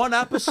for one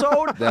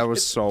episode." That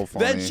was so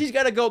funny. Then she's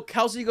got to go.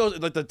 Kelsey goes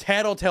like the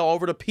tattletale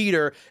over to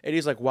Peter, and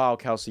he's like, "Wow,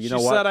 Kelsey, you know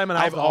She what? said I'm an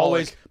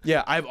alcoholic."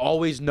 I've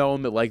always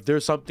known that like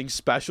there's something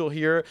special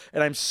here,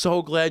 and I'm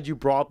so glad you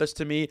brought this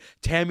to me.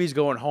 Tammy's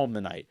going home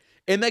tonight."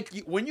 And like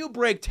when you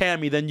break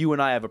Tammy, then you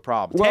and I have a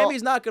problem. Well,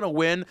 Tammy's not going to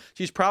win.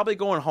 She's probably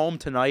going home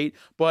tonight,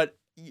 but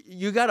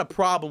you got a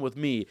problem with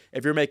me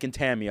if you're making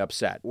Tammy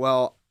upset.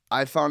 Well,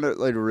 I found it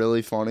like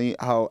really funny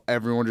how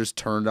everyone just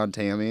turned on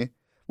Tammy.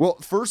 Well,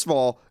 first of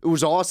all, it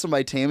was awesome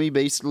by Tammy.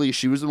 Basically,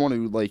 she was the one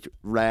who like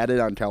ratted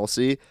on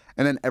Kelsey,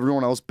 and then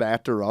everyone else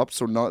backed her up.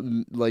 So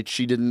nothing like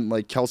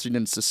Kelsey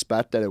didn't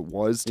suspect that it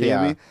was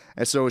Tammy, Yeah.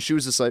 and so she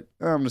was just like,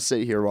 "I'm gonna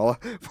sit here while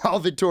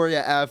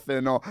Victoria F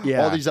and all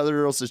these other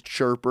girls just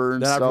chirp her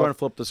and Then stuff." everyone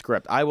flipped the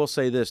script. I will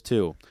say this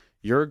too.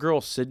 Your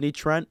girl Sydney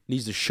Trent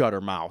needs to shut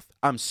her mouth.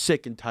 I'm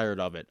sick and tired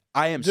of it.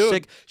 I am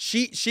sick.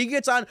 She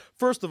gets on.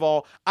 First of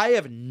all, I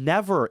have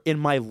never in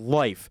my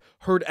life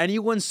heard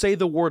anyone say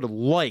the word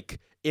 "like"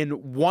 in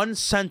one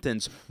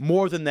sentence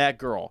more than that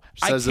girl.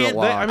 Says it a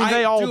lot.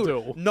 They all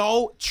do.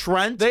 No,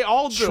 Trent. They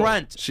all do.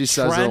 Trent. She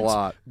says it a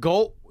lot.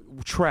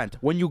 Trent,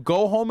 when you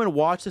go home and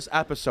watch this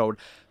episode,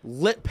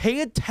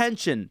 pay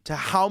attention to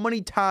how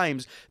many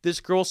times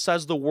this girl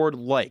says the word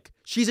 "like."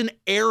 She's an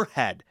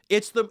airhead.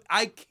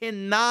 I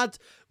cannot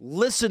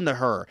listen to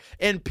her.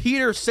 And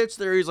Peter sits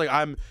there. He's like,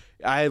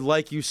 I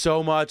like you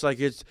so much. Like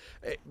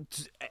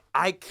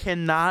I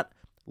cannot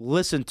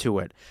listen to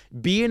it.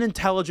 Be an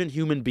intelligent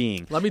human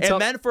being.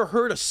 And then for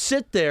her to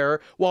sit there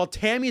while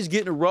Tammy's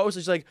getting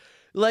roasted, she's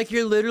like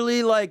you're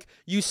literally like,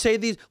 you say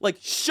these, like,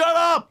 shut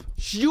up.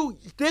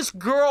 This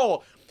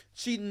girl,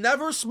 she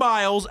never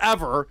smiles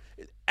ever.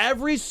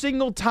 Every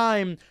single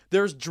time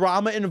there's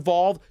drama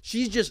involved,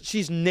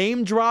 she's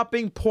name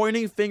dropping,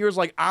 pointing fingers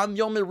like I'm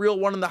the only real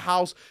one in the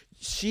house.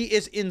 She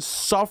is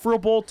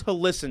insufferable to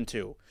listen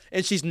to.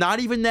 And she's not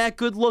even that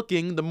good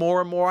looking the more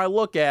and more I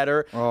look at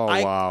her. Oh,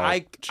 wow. I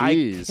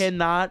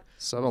cannot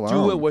Settle do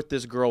down. it with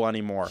this girl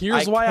anymore.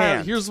 Here's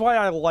why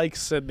I like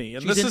Sydney.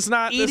 And She's this is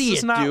not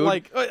dude.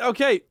 like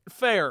okay,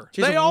 fair.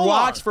 She's they all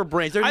rocks are. for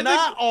brains. They're I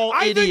not all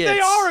I idiots. think they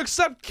are,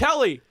 except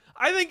Kelly.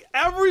 I think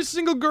every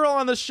single girl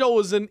on the show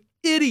is an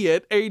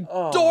idiot, a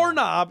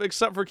doorknob,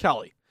 except for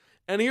Kelly.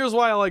 And here's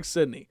why I like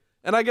Sydney.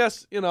 And I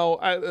guess,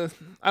 I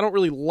don't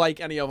really like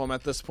any of them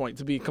at this point,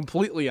 to be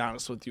completely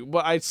honest with you.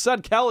 But I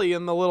said Kelly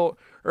in the little,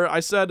 or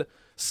I said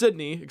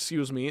Sydney,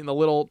 excuse me, in the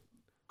little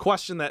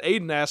question that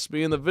Aiden asked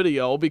me in the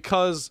video,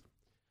 because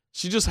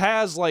she just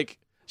has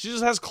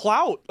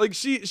clout. Like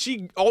she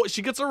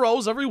gets a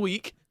rose every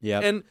week.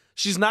 Yep. And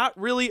she's not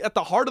really at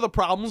the heart of the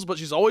problems, but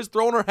she's always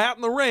throwing her hat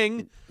in the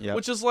ring. Yep.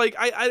 Which is like,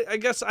 I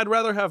guess I'd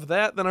rather have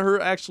that than her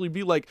actually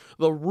be like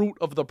the root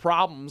of the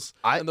problems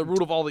and the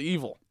root of all the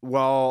evil.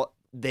 Well,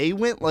 they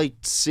went like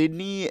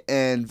Sydney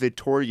and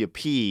Victoria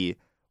P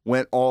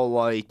went all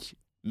like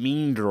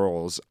Mean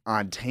Girls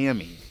on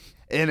Tammy.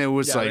 And it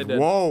was like,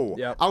 whoa.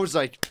 Yep. I was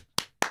like,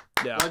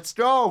 Yeah. let's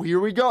go. Here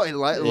we go. And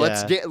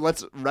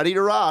let's ready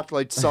to rock,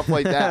 like stuff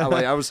like that.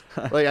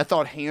 I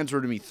thought hands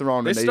were to be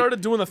thrown. They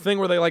started doing the thing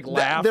where they like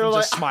laugh and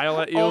just smile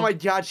at you. Oh my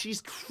God,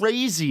 she's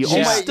crazy. Yeah. Oh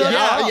my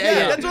God.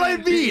 Yeah. That's what I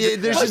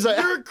mean. Yeah, she's like,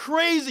 you're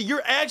crazy.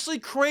 You're actually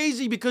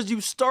crazy because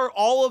you start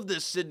all of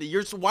this, Sydney.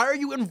 Why are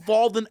you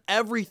involved in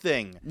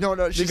everything? no,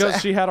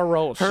 Because she had a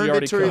rose. her She and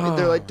already Victoria, cooked.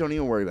 they're like, don't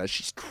even worry about it.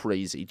 She's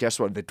crazy. Guess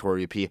what,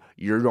 Victoria P?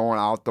 You're going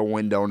out the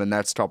window in the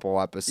next couple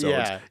episodes.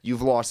 Yeah.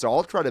 You've lost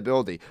all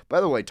credibility.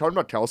 By the way, talking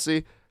about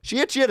Kelsey, she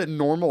actually had a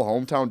normal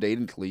hometown date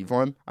in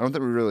Cleveland. I don't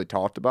think we really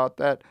talked about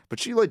that, but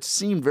she like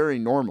seemed very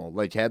normal,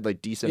 like had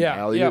like decent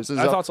values and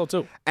I stuff. thought so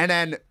too. And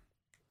then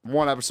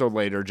one episode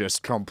later,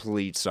 just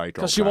complete psychopath.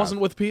 Because she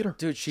wasn't with Peter.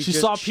 Dude, she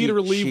saw Peter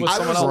leave with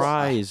someone else.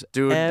 Tries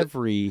Dude,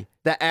 every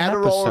The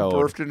Adderall episode. and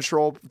birth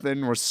control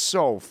thing was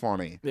so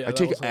funny. Yeah, I that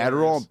take was Adderall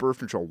hilarious. and birth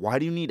control. Why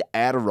do you need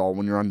Adderall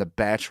when you're on The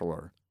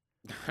Bachelor?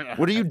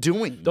 What are you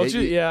doing? Don't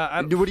you?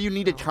 Yeah. What do you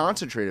need to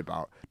concentrate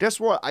about? Guess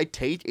what? I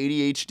take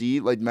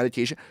ADHD like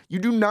medication. You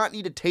do not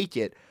need to take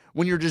it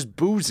when you're just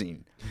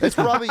boozing. That's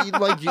probably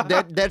like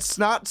that's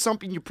not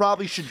something you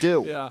probably should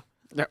do. Yeah.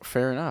 Yeah,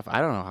 fair enough. I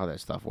don't know how that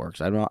stuff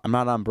works. I'm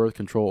not on birth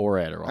control or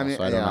Adderall, I mean,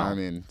 so I don't know. I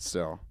mean,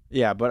 so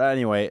Yeah, but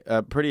anyway,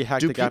 a pretty do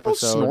hectic people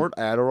episode. snort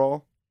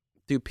Adderall?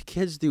 Dude,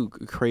 kids do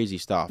crazy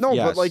stuff. No,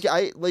 yes. but like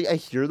I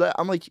hear that.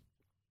 I'm like,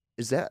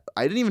 is that?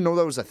 I didn't even know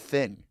that was a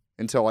thing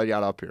until I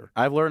got up here.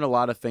 I've learned a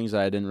lot of things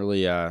that I didn't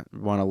really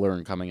want to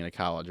learn coming into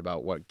college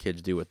about what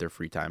kids do with their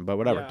free time. But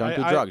whatever, Yeah, don't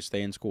do I- drugs.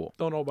 Stay in school.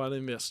 Don't know about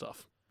any of this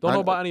stuff. Don't know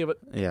about any of it.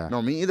 Yeah.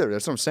 No, me either.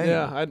 That's what I'm saying.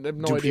 Yeah, I have no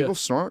Do idea. people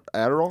snort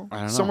Adderall? I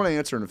don't know. Someone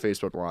answer in the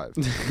Facebook Live.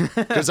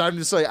 Because I'm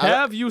just like,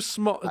 Have you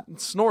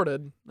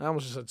snorted? I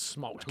almost just said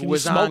smoked. Can Who you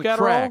was smoke on Adderall?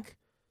 crack.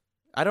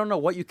 I don't know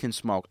what you can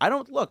smoke. I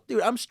don't look,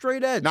 dude. I'm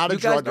straight edge. Not a you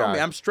guys drug know guy. me.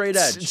 I'm straight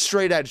edge.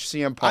 Straight edge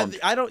CM Punk.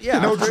 I don't. Yeah.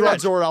 No I'm straight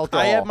drugs edge. or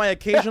alcohol. I have my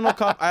occasional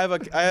cup. I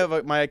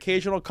have my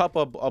occasional cup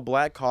of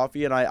black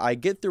coffee, and I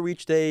get through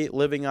each day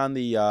living on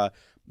the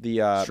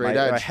Straight my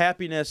edge.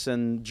 happiness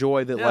and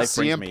joy that life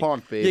brings CM me.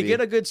 Punk, baby. You get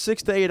a good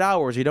 6 to 8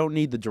 hours. You don't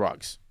need the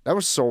drugs. That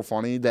was so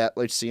funny that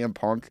like CM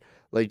Punk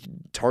like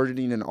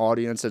targeting an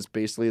audience that's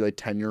basically like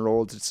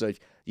 10-year-olds. It's like,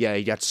 yeah,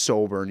 he got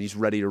sober and he's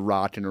ready to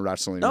rock in a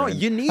wrestling No, ring.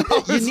 you need I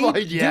to, was like,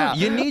 dude, yeah.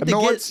 you need to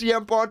No, get it's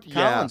CM Punk.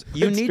 Yeah, Collins,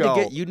 you let's need go.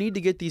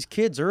 to get these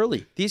kids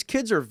early. These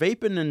kids are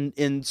vaping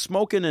and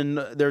smoking and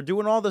they're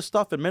doing all this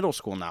stuff in middle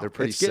school now. They're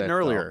pretty it's getting sick,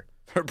 earlier.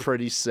 They're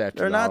pretty sick.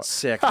 They're not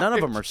sick. None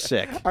of them are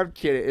sick. I'm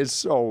kidding. It's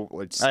so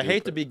like, I hate to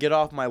stupid. be get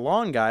off my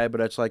lawn guy,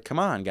 but it's like, come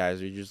on,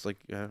 guys, you just like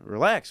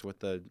relax with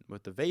the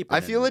vaping.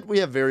 I feel like we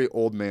have very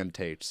old man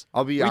takes.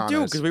 I'll be we honest.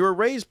 do because we were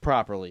raised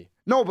properly.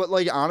 No, but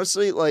like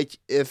honestly, like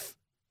if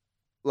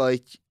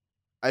like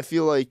I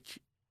feel like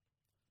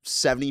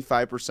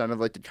 75% of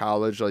like the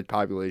college like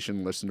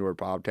population listen to our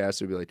podcast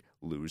would be like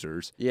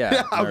losers.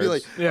 Yeah, I'll be nerds.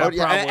 like, Yeah,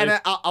 and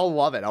probably. I'll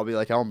love it. I'll be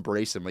like, I'll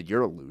embrace him. Like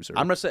you're a loser.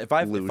 I'm gonna say if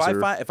I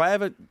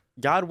have a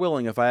God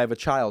willing, if I have a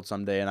child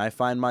someday and I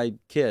find my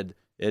kid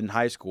in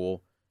high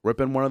school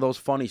ripping one of those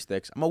funny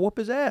sticks, I'm gonna whoop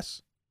his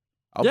ass.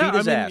 I'll beat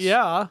his ass.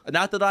 Yeah.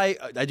 Not that I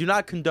do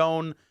not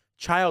condone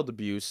child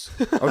abuse,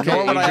 Okay,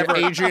 Nor would I ever-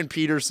 Adrian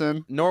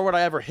Peterson. nor would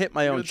I ever hit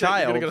my own You're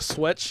child. gonna get a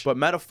switch. But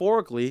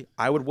metaphorically,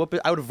 I would whoop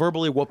it. I would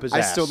verbally whoop his I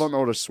ass. still don't know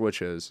what a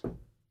switch is.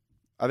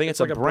 I think it's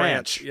like a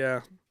branch.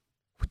 Yeah.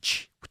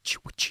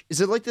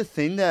 Is it like the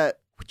thing that?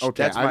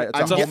 Okay, That's my-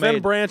 It's a homemade-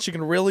 thin branch. You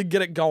can really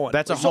get it going.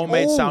 That's a It's so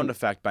homemade old. sound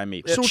effect by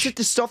me. So it's like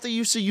the stuff they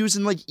used to use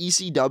in like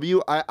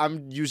ECW.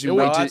 I'm using. No,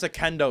 way too- that's a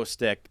kendo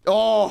stick.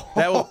 Oh,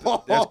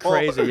 That's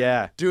crazy.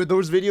 Yeah. dude.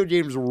 Those video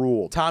games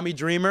ruled. Tommy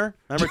Dreamer.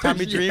 Remember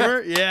Tommy Yeah.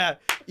 Dreamer? Yeah.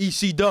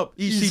 EC Dub.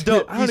 EC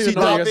Dub. I don't EC even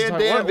know Dub. you guys are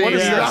talking- what is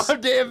Yes. this?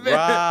 Rob Van Dam.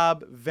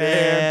 Rob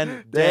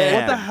Van Dam.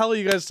 What the hell are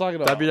you guys talking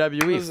about? What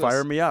WWE. is Fire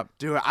this? me up.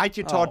 Dude, I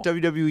could talk Oh.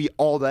 WWE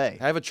all day.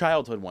 Have a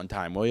childhood one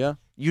time, will you?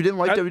 You didn't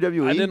like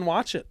WWE? I didn't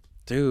watch it.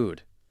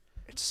 Dude.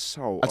 It's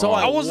so. That's all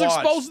I was watched.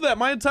 exposed to that.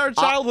 My entire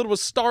childhood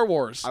was Star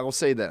Wars. I will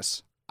say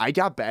this. I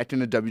got back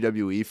into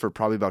WWE for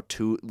probably about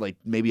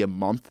maybe a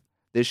month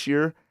this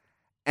year.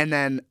 And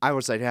then I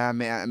was like,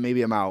 man,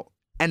 maybe I'm out.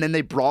 And then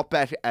they brought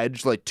back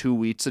Edge like 2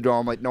 weeks ago.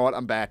 I'm like, know what?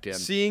 I'm back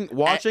in.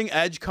 Watching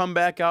Edge come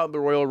back out in the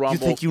Royal Rumble You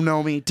think you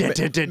know me?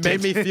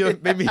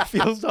 made me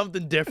feel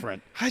something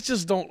different. I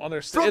just don't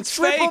understand. From It's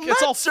triple fake.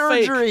 It's all neck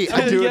surgery. fake. I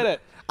don't Dude, get it.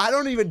 I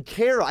don't even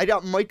care. I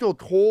got Michael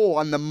Cole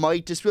on the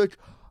mic just be like,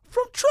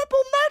 from triple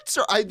net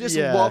surgery. I just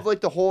Yeah. love like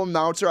the whole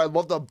announcer. I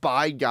love the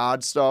by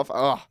God stuff.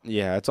 Ugh.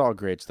 Yeah, it's all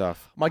great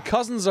stuff. My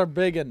cousins are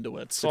big into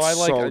it, so It's I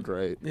like. so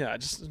great. Yeah, I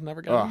just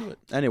never got into it.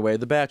 Anyway,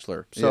 The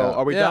Bachelor. So Yeah.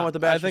 are we Yeah, done with The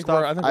Bachelor I think stuff?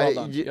 we're all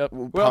done. y- Yep.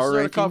 What else Power is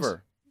there to rankings?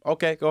 cover?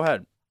 Okay, go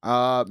ahead.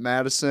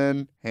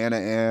 Madison, Hannah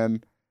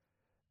Ann,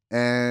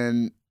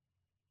 and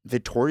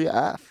Victoria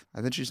F.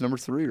 I think she's number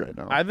 3 right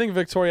now. I think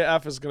Victoria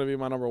F is going to be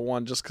my number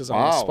 1 just because I'm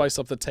going Wow. to spice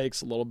up the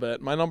takes a little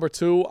bit. My number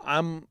 2,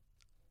 I'm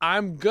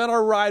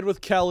gonna ride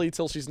with Kelly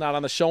till she's not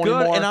on the show Good,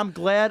 anymore. and I'm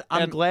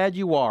glad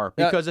you are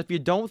Yeah. because if you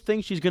don't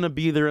think she's gonna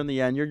be there in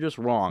the end, you're just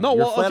wrong. No,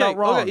 you're well, flat okay, out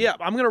wrong. okay, yeah,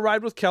 I'm gonna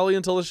ride with Kelly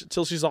until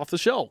she's off the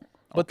show.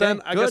 But Okay,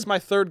 then I guess good. my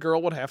third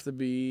girl would have to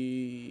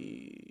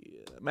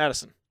be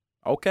Madison.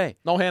 Okay.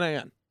 No Hannah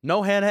Ann.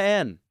 No Hannah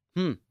Ann.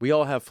 We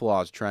all have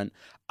flaws, Trent.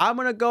 I'm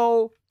gonna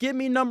go. Give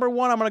me number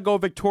 1. I'm gonna go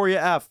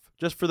Victoria F.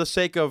 Just for the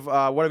sake of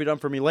what have you done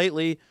for me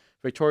lately?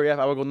 Victoria F.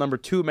 I will go number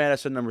 2,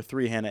 Madison. Number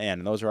 3, Hannah Ann.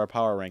 And those are our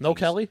power rankings. No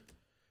Kelly.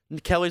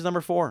 Kelly's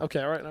number 4.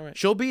 Okay, all right.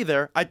 She'll be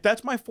there.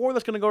 That's my 4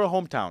 that's going to go to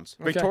hometowns.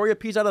 Okay.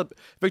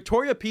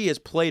 Victoria P has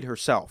played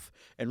herself.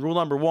 And rule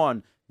number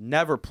 1,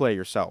 never play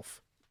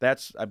yourself.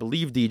 That's, I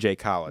believe, DJ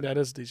Khaled. That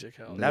is DJ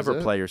Khaled. Never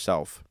it? play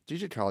yourself.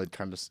 DJ Khaled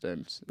kind of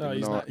stinks. No, even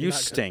he's though- not. You not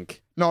good.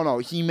 stink. No,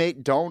 he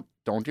made don't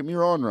get me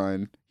wrong,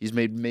 Ryan. He's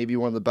made maybe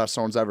one of the best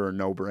songs ever,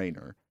 No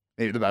Brainer.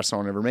 Maybe the best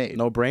song ever made.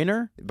 No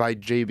brainer? By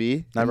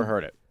JB. Never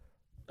heard it.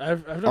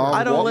 I've never.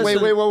 I don't wait,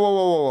 listen-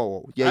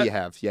 whoa. Yeah, I- you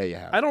have.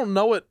 I don't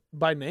know it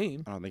by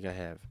name. I don't think I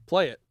have.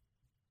 Play it.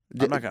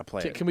 I'm not going to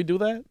play Can, it. can we do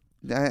that?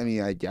 I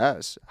mean, I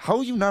guess. How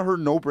have you not heard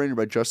No Brainer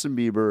by Justin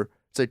Bieber?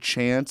 It's a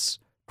Chance,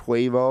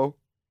 Quavo.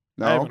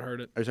 No, I haven't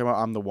heard it. Are you talking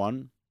about I'm the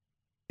One?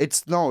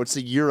 it's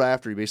a year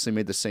after he basically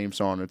made the same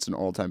song. It's an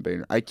all-time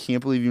banger. I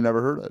can't believe you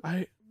never heard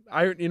it.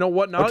 I you know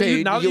what? Now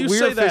okay, that you we're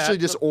say officially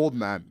that, just old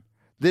men.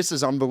 This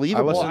is I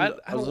unbelievable. listened, I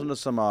I don't- listened to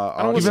some don't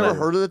audio. You've listen never to-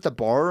 heard it at the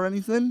bar or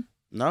anything?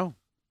 No,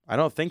 I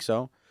don't think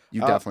so.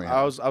 You definitely have.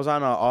 I was on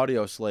an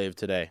audio slave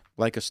today,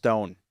 like a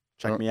stone.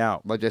 Check Oh. me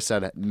out. Like I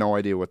said, I had no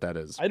idea what that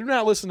is. I do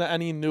not listen to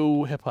any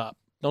new hip hop.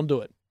 Don't do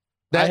it.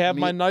 I That have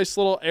me- my nice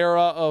little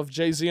era of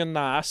Jay-Z and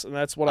Nas, and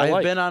that's what I I've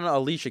like. been on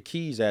Alicia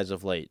Keys as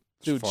of late.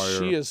 Dude, Fire.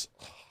 she is.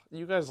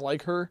 You guys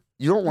like her?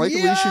 You don't like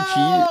Alicia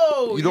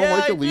Keys? You don't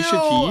like Alicia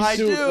Keys? I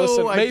Dude, do.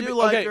 listen, I maybe do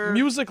like okay. her.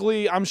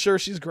 Musically, I'm sure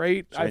she's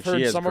great. I've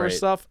heard some of her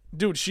stuff.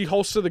 Dude, she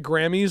hosted the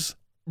Grammys.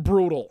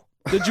 Brutal.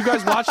 Did you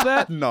guys watch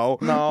that? No,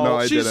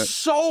 I she's didn't.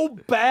 so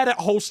bad at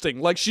hosting.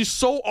 Like, she's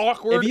so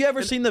awkward. Have you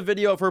ever seen the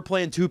video of her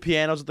playing 2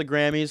 pianos at the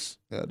Grammys?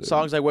 Yeah, dude.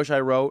 Songs I wish I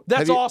wrote.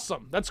 That's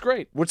awesome. That's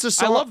great. What's the I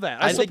song? love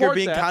that. I think you're support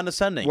being that.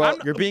 condescending. Well,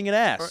 you're being an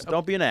ass.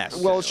 Don't be an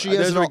ass. Well, she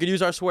has we could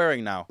use our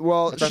swearing now.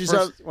 Well, That's she's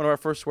one of our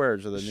first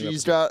swears of the new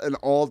she's episode. got an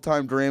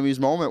all-time Grammys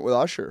moment with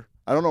Usher.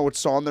 I don't know what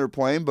song they're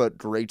playing, but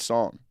great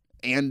song.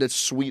 And a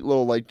sweet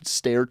little like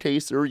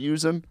staircase they were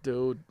using.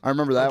 Dude. I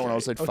remember that when I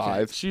was like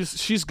 5.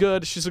 She's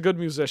good. She's a good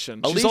musician.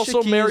 Alicia She's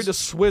also Keys- married to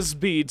Swizz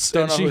Beats,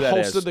 Don't and know she who that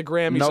hosted is. the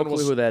Grammys. No and clue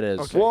was, who that is.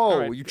 Okay. Whoa, all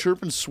right. you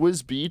chirping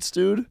Swizz Beats,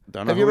 dude?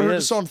 Don't know Have you who ever he heard the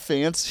is. song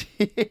Fancy?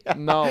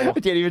 No. I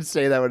can't even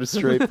say that with a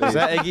straight face. Is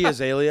that Iggy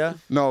Azalea?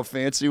 No,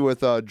 Fancy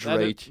with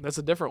Drake. That's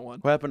a different one.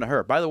 What happened to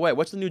her? By the way,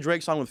 what's the new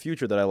Drake song with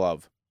Future that I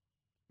love?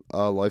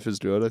 Life is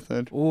Good, I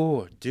think.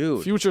 Ooh,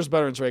 dude. Future's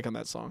better than Drake on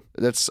that song.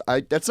 That's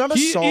not a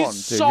He song.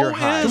 is dude. so You're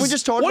high. is. Can we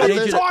just talk What about are you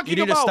this? talking You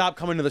need to about? stop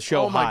coming to the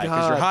show Oh my high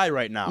because you're God. high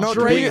right now. No,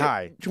 you're Drake- being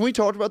high. Can we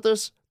talk about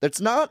this?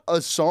 That's not a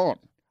song.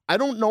 I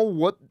don't know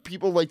what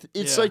people like.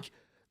 It's Yeah. like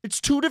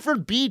it's 2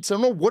 different beats. I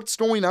don't know what's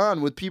going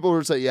on with people who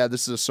are saying, "Yeah,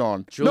 this is a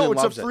song." Julian no,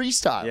 it's loves a it.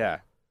 freestyle. Yeah.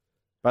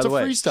 By It's the a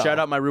way, freestyle. shout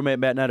out my roommate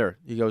Matt Netter.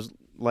 He goes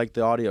like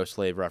the Audio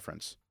Slave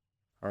reference.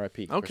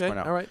 R.I.P. Chris Okay,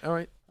 Cornell. all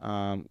right.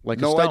 Like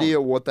a No stone.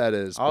 idea what that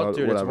is. Oh, but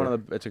dude,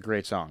 whatever. it's a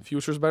great song.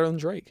 Future's better than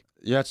Drake.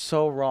 Yeah, it's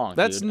so wrong.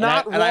 That's dude.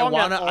 not and I wrong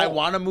wanna, at I all.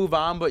 want to move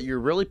on, but you're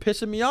really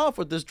pissing me off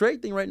with this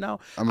Drake thing right now.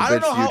 I'm a I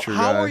don't big know Future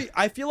how guy. are you,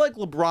 I feel like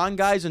LeBron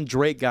guys and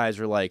Drake guys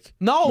are like.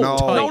 No.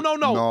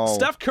 No.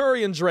 Steph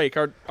Curry and Drake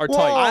are Whoa.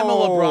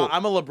 tight.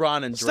 I'm a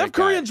LeBron and Drake. Steph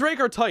Curry guy. and Drake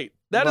are tight.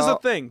 That is No. a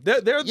thing. They're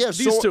Yeah,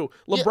 these so- two.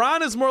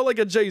 LeBron is more like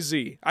a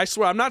Jay-Z. I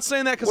swear. I'm not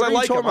saying that because What I are you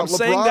like him. talking I'm about?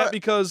 saying LeBron- that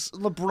because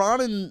LeBron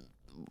and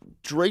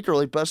Drake are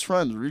like best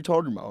friends. What are you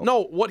talking about?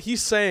 no, what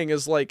he's saying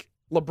is like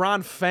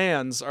LeBron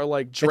fans are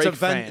like Drake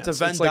fans. It's a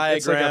Venn it's like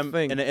diagram a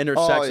thing. and it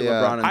intersects with yeah.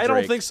 LeBron and Drake. I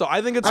don't think so.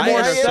 I think it's I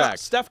more mean,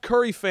 Steph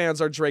Curry fans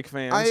are Drake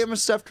fans. I am a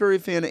Steph Curry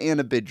fan and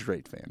a big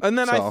Drake fan. And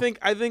then so.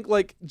 I think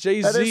like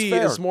Jay-Z That is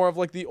fair. is more of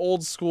like the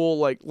old school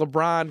like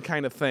LeBron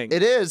kind of thing.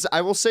 It is.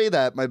 I will say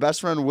that my best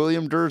friend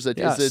William Durzik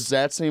Yes. is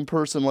that same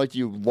person like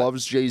you,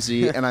 loves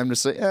Jay-Z, and I'm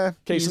just like,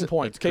 Case he's- in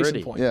point. it's Case in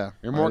gritty. point. Yeah,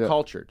 You're more yeah.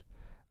 cultured.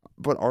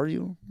 But are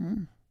you?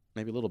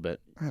 Maybe a little bit.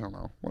 I don't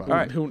know. Whatever. All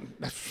right.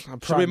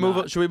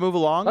 Should we move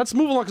along? Let's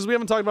move along because we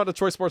haven't talked about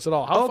Detroit sports at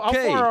all. How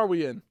Okay. far are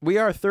we in? We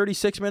are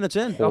 36 minutes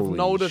in. Of Holy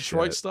no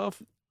Detroit shit.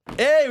 stuff.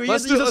 Hey, we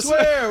Let's get to use a do this.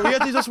 swear. We get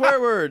to use a swear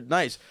word.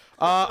 Nice.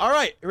 All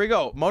right, here we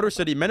go. Motor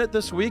City Minute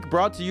this week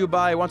brought to you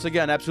by, once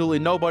again, absolutely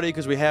nobody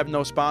because we have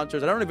no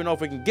sponsors. I don't even know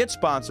if we can get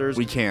sponsors.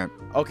 We can't.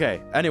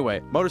 Okay, anyway,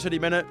 Motor City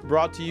Minute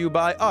brought to you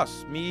by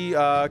us, me,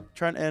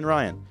 Trent, and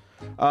Ryan.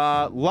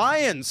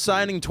 Lions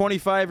signing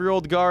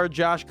 25-year-old guard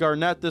Josh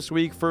Garnett this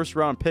week,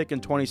 first-round pick in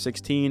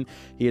 2016.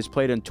 He has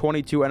played in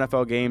 22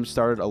 NFL games,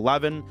 started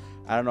 11.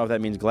 I don't know if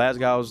that means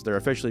Glasgow's. They're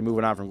officially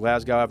moving on from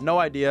Glasgow. I have no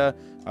idea.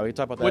 We can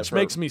talk about that. Which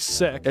makes me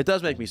sick. It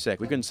does make me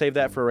sick. We can save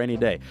that for a rainy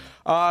day.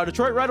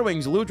 Detroit Red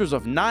Wings, losers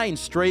of 9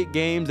 straight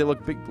games.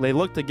 They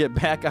look to get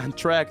back on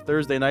track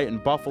Thursday night in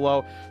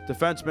Buffalo.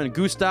 Defenseman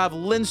Gustav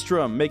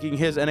Lindstrom making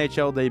his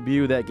NHL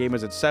debut. That game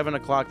is at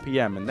 7:00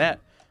 p.m. And that,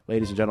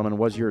 ladies and gentlemen,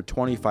 was your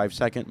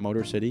 25-second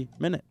Motor City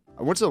Minute.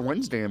 I went to the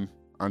Wings game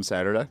on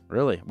Saturday.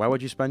 Really? Why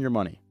would you spend your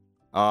money?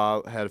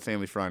 Had a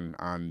family friend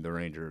on the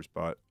Rangers,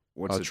 but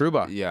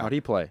Trouba. Yeah, How'd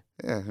he play?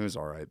 yeah, it was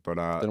all right. But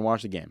Didn't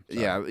watch the game.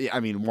 Sorry. yeah, I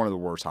mean, one of the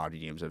worst hockey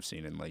games I've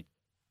seen in like.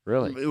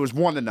 Really? It was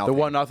 1-0. The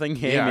 1-0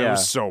 game? Yeah, it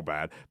was so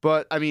bad.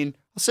 But I mean,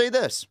 I'll say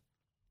this: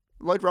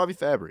 I like Robbie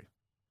Fabry.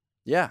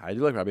 Yeah, I do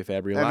like Robbie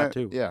Fabry a And, lot,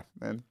 too. Yeah,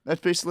 and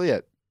that's basically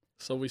it.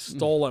 So we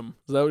stole him.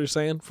 Is that what you're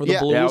saying? For the Yeah.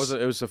 Blues? Yeah,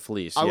 it was a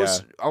fleece. I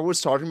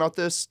was talking about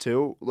this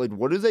too. Like,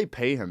 what do they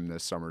pay him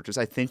this summer? Because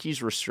I think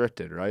he's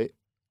restricted, right?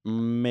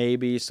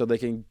 Maybe so they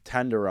can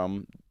tender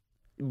him.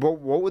 But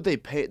what would they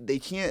pay? They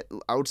can't.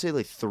 I would say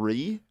like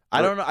 3.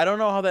 I don't know. I don't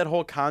know how that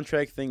whole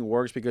contract thing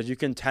works because you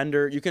can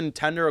tender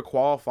a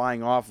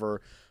qualifying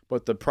offer,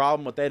 but the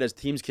problem with that is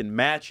teams can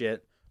match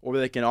it or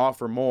they can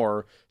offer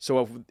more.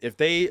 So if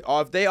they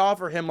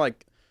offer him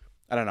like,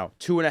 I don't know,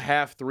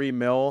 2.5, $3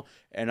 million,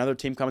 and another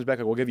team comes back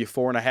and we'll give you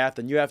 4.5,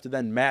 then you have to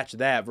then match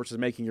that versus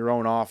making your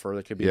own offer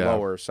that could be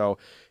lower. So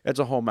it's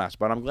a whole mess.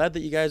 But I'm glad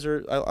that you guys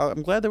are.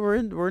 I'm glad that we're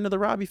into the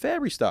Robbie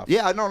Fabry stuff.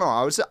 Yeah, no.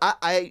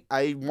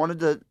 I wanted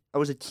to. I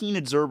was a keen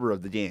observer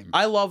of the game.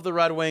 I love the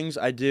Red Wings.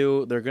 I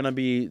do. They're gonna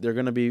be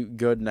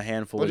good in a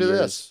handful Look of at years.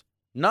 this.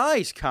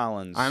 Nice,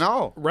 Collins. I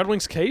know. Red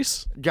Wings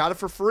case? Got it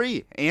for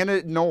free. And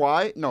you know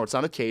why? No, it's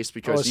not a case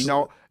because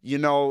it's- you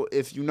know,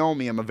 if you know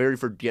me, I'm a very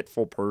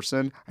forgetful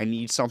person. I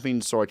need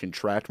something so I can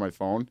track my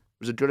phone. It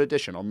was a good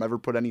addition. I'll never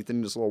put anything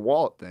in this little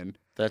wallet then.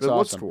 That's it awesome.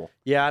 looks cool.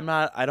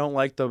 Yeah, I don't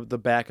like the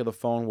back of the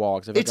phone wall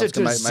because It's a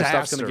disaster. my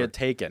stuff's gonna get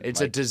taken.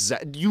 It's a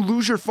disaster. You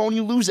lose your phone,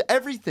 you lose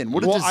everything.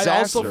 What a disaster! I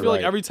also feel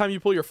like every time you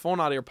pull your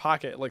phone out of your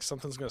pocket, like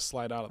something's gonna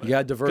slide out of it. You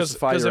gotta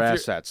diversify your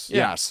assets.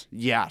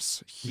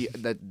 Yes.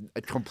 I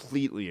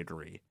completely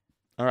agree.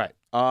 All right.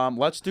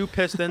 Let's do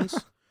Pistons.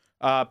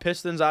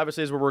 Pistons,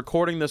 obviously, as we're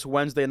recording this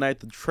Wednesday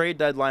night, the trade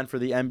deadline for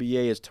the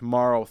NBA is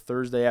tomorrow,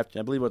 Thursday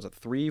afternoon. I believe it was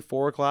at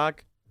 4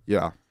 o'clock.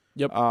 Yeah.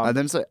 Yep. And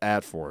then it's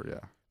at 4. Yeah.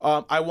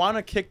 I want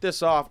to kick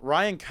this off.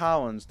 Ryan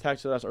Collins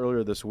texted us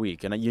earlier this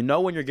week, and you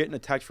know when you're getting a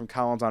text from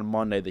Collins on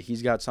Monday that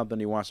he's got something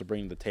he wants to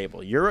bring to the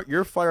table.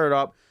 You're fired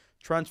up.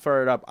 Trent's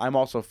fired up. I'm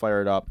also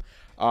fired up.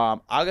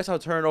 I guess I'll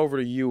turn it over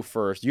to you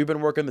first. You've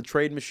been working the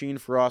trade machine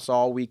for us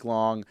all week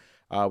long.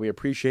 We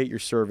appreciate your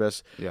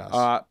service. Yes.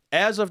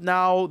 As of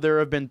now, there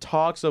have been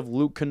talks of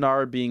Luke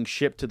Kennard being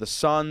shipped to the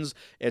Suns.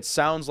 It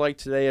sounds like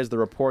today, as the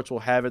reports will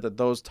have it, that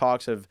those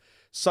talks have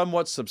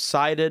somewhat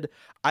subsided.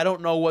 I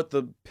don't know what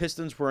the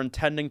Pistons were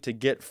intending to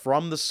get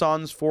from the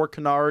Suns for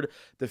Kennard.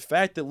 The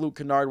fact that Luke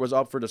Kennard was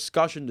up for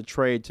discussion to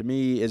trade, to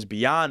me, is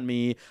beyond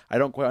me. I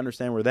don't quite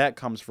understand where that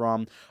comes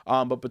from.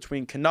 But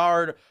between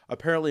Kennard,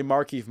 apparently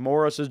Markieff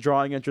Morris is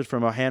drawing interest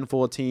from a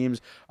handful of teams.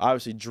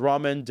 Obviously,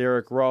 Drummond,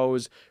 Derrick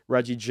Rose,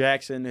 Reggie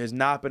Jackson has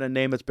not been a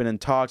name that's been in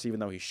talks,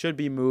 even though he should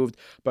be moved.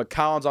 But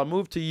Collins, I'll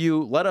move to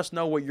you. Let us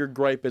know what your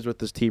gripe is with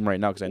this team right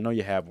now, because I know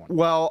you have one.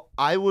 Well,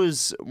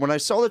 when I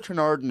saw the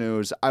Kennard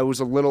news, I was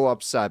a little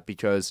upset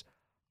because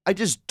I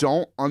just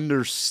don't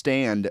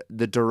understand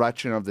the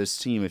direction of this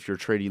team if you're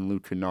trading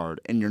Luke Kennard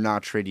and you're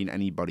not trading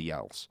anybody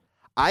else.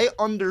 I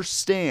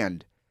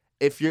understand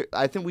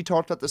I think we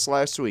talked about this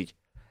last week.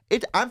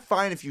 I'm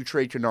fine if you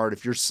trade Kennard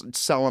if you're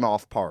selling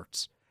off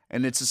parts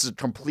and it's just a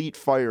complete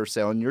fire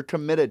sale and you're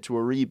committed to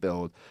a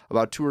rebuild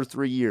about 2 or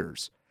 3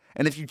 years.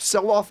 And if you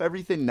sell off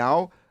everything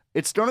now,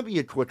 it's going to be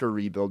a quicker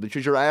rebuild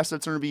because your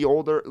assets are going to be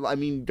older. I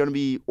mean, going to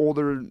be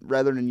older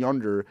rather than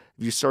younger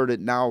if you start it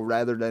now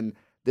rather than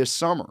this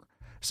summer.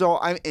 So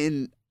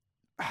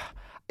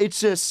it's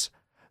just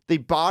they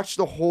botched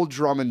the whole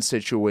Drummond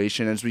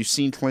situation as we've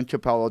seen Clint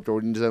Capella go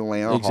into the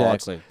Atlanta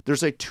Hawks.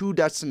 There's like 2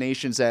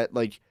 destinations that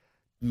like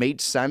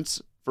made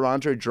sense for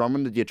Andre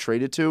Drummond to get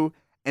traded to,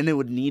 and it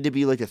would need to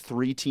be like a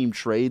 3-team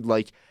trade.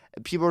 Like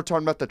people are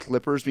talking about the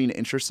Clippers being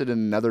interested in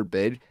another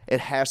bid. It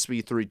has to be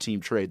a 3-team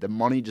trade. The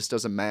money just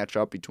doesn't match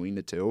up between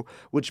the two,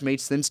 which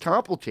makes things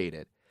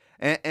complicated.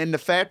 And the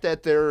fact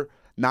that they're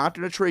not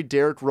going to trade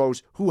Derrick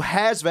Rose, who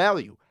has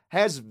value.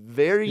 Has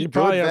very he good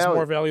probably value. has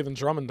more value than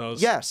Drummond does.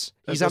 Yes,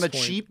 he's on a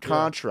cheap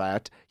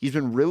contract. He's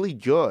been really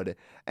good,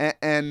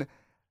 and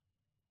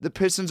the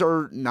Pistons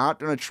are not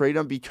going to trade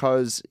him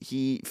because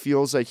he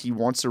feels like he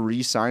wants to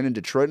re-sign in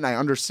Detroit, and I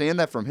understand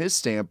that from his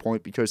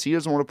standpoint because he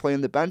doesn't want to play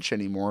on the bench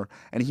anymore,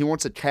 and he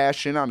wants to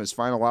cash in on his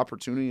final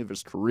opportunity of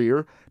his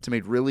career to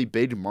make really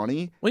big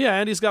money. Well, yeah,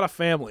 and he's got a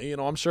family. You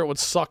know, I'm sure it would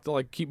suck to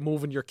like keep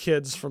moving your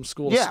kids from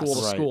school to school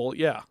to school.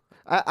 Yeah.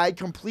 I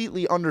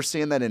completely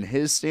understand that in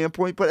his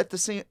standpoint, but at the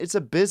same, it's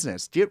a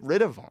business. Get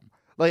rid of him.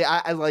 Like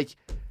I like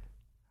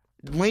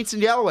Langston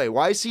Galloway.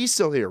 Why is he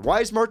still here? Why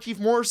is Markieff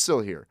Morris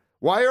still here?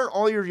 Why aren't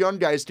all your young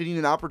guys getting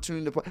an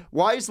opportunity to play?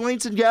 Why is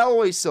Langston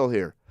Galloway still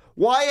here?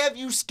 Why have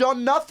you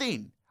done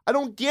nothing? I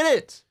don't get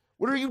it.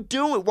 What are you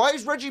doing? Why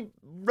is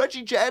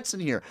Reggie Jackson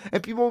here?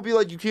 And people will be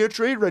like, you can't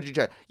trade Reggie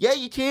Jackson. Yeah,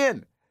 you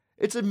can.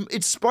 It's an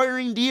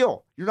expiring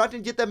deal. You're not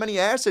going to get that many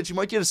assets. You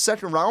might get a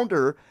second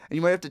rounder, and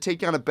you might have to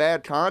take on a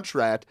bad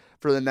contract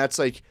for the next,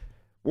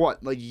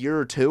 year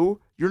or two?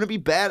 You're going to be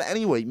bad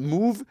anyway.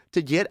 Move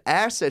to get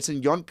assets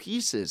and young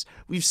pieces.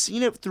 We've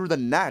seen it through the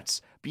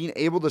Nets being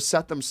able to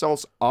set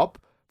themselves up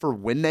for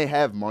when they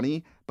have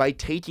money by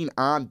taking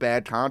on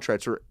bad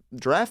contracts or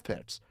draft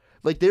picks.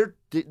 Like,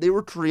 they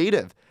were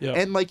creative. Yeah.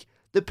 And,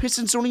 the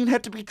Pistons don't even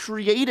have to be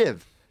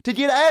creative to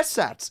get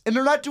assets, and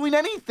they're not doing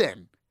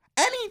anything.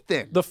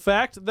 The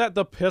fact that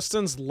the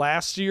Pistons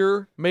last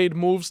year made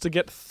moves to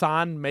get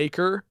Thon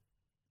Maker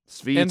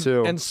and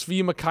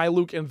Svi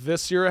Mikhailuk and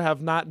this year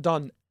have not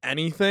done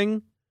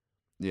anything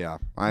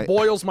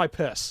boils my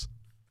piss.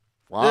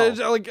 Wow.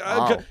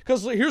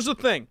 Because here's the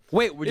thing.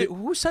 Wait,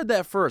 who said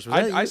that first?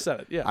 I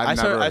said it, yeah. I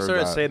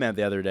started saying that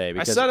the other day.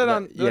 Because I said it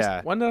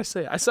on... When did I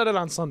say it? I said it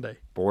on Sunday.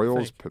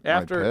 Boils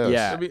after, my piss.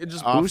 Yeah. I mean,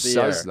 just who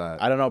says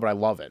that? I don't know, but I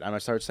love it. I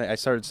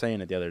started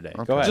saying it the other day.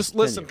 Okay. Go ahead. Just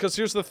listen, because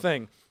here's the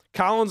thing.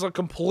 Collins, I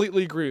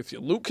completely agree with you.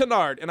 Luke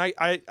Kennard, and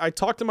I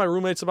talked to my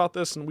roommates about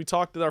this, and we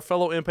talked to our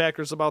fellow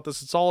impactors about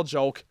this. It's all a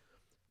joke,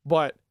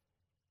 but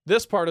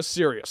this part is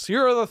serious.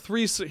 Here are the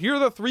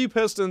three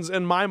Pistons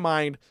in my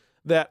mind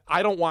that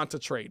I don't want to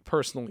trade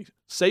personally: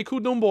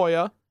 Sekou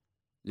Doumbouya,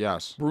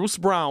 yes, Bruce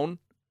Brown,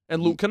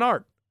 and Luke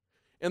Kennard.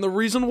 And the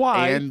reason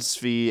why... And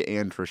Svi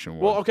and Christian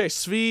Wood. Well, okay,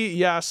 Svi,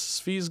 yes.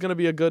 Svi's going to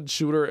be a good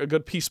shooter, a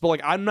good piece. But,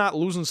 I'm not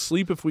losing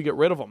sleep if we get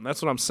rid of him.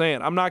 That's what I'm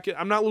saying. I'm not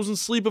losing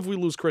sleep if we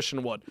lose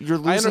Christian Wood. You're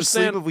losing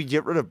sleep if we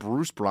get rid of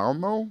Bruce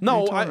Brown, though?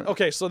 No,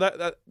 okay, so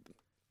that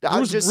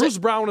Bruce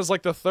Brown is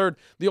like the third.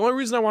 The only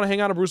reason I want to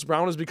hang on to Bruce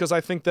Brown is because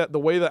I think that the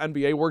way the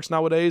NBA works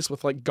nowadays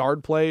with like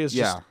guard play is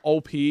just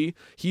OP.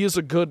 He's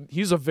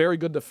a very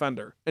good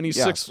defender, and he's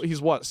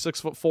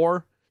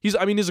 6'4". He's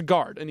a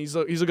guard, and he's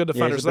a good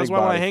defender. So that's why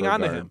I want to hang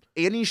on to him.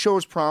 And he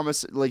shows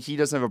promise. Like, he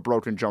doesn't have a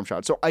broken jump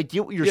shot. So I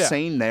get what you're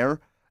saying there.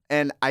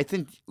 And I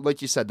think,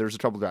 like you said, there's a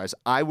couple guys.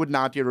 I would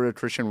not get rid of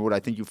Christian Wood. I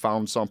think you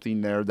found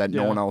something there that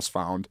no one else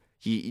found.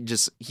 He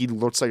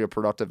looks like a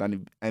productive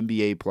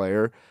NBA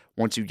player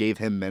once you gave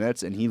him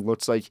minutes, and he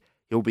looks like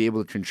he'll be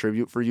able to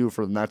contribute for you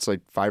for the next like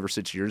 5 or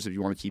 6 years if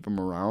you want to keep him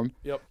around.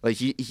 Yep. Like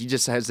he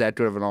just has that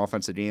good of an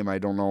offensive game. I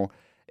don't know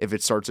if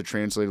it starts to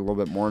translate a little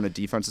bit more on the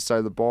defensive side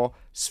of the ball.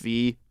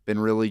 Svi been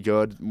really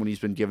good when he's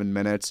been given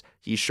minutes.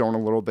 He's shown a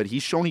little bit.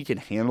 He's shown he can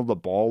handle the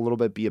ball a little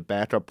bit, be a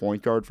backup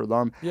point guard for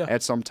them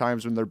at some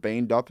times when they're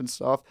banged up and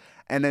stuff.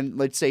 And then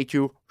let's say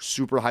too,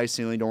 super high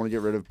ceiling, don't want to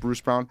get rid of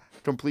Bruce Brown.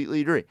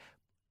 Completely agree.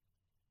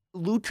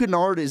 Luke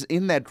Kennard is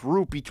in that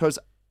group because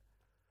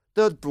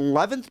the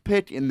 11th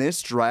pick in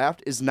this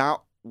draft is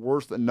not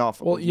worth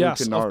enough. Well,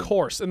 yes, of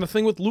course. And the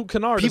thing with Luke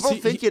Kennard people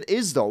think it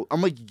is, though.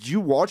 I'm like, you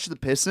watch the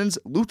Pistons.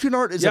 Luke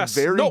Kennard is a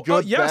very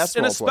good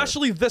basketball and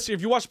especially player. This year.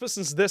 If you watch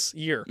Pistons this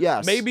year,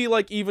 maybe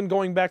like even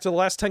going back to the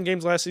last 10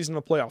 games last season in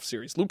the playoff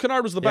series, Luke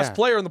Kennard was the best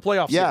player in the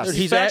playoff series.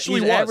 He's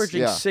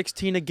averaging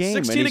 16 a game.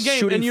 16 a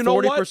game, and you know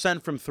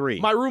 40% from three.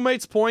 My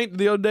roommate's point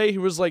the other day, he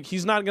was like,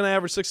 he's not going to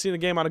average 16 a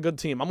game on a good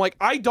team. I'm like,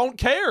 I don't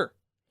care.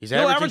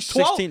 He'll average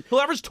 16. He'll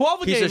average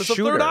 12 a game. It's a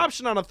third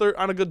option on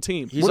a good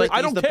team. He's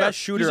the best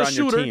shooter on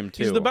your team,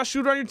 too. He's the best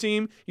shooter on your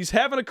team. He's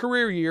having a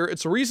career year.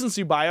 It's a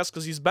recency bias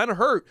because he's been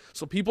hurt.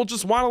 So people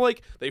just want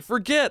to, they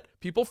forget.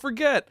 People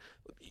forget.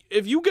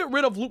 If you get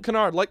rid of Luke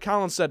Kennard, like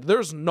Colin said,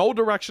 there's no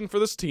direction for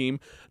this team.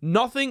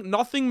 Nothing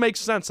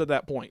makes sense at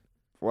that point.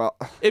 Well,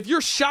 if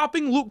you're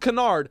shopping Luke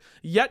Kennard,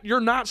 yet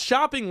you're not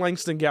shopping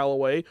Langston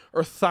Galloway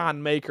or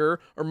Thon Maker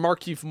or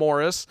Markieff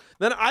Morris,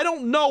 then I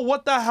don't know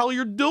what the hell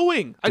you're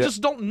doing. I just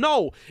don't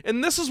know.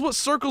 And this is what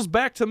circles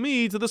back to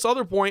me to this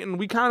other point, and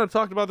we kind of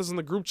talked about this in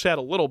the group chat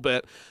a little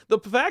bit. The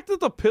fact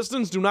that the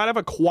Pistons do not have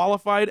a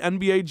qualified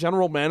NBA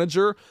general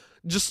manager,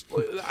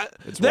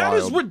 that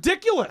is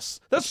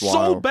ridiculous. That's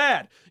so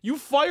bad. You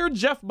fired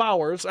Jeff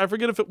Bowers. I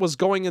forget if it was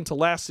going into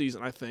last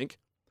season, I think.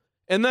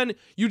 And then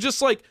you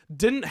just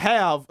didn't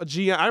have a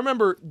GM. I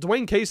remember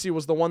Dwayne Casey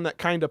was the one that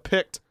kind of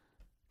picked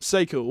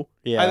Sekou.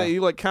 Yeah, he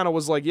kind of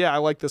was like, yeah, I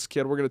like this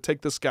kid. We're gonna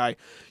take this guy.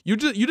 You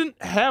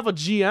didn't have a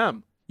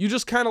GM. You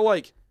just kind of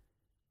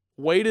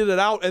waited it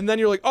out, and then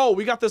you're like, oh,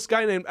 we got this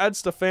guy named Ed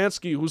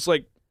Stefanski who's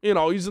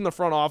he's in the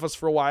front office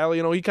for a while.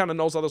 He kind of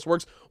knows how this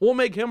works. We'll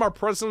make him our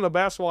president of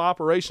basketball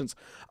operations.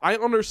 I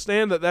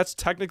understand that that's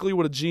technically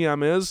what a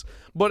GM is,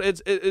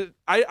 but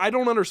I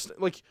don't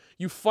understand.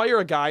 You fire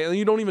a guy and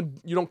you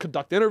don't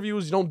conduct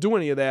interviews. You don't do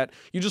any of that.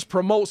 You just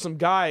promote some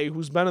guy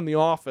who's been in the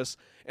office.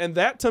 And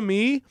that to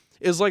me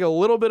is a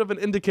little bit of an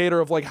indicator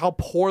of how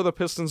poor the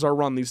Pistons are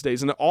run these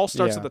days. And it all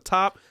starts at the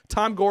top.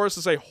 Tom Gores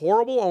is a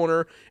horrible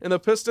owner, and the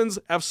Pistons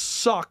have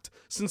sucked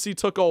since he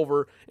took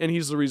over, and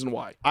he's the reason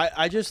why.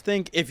 I just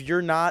think if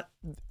you're not,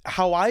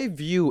 how I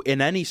view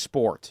in any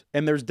sport,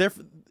 and there's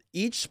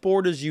each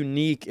sport is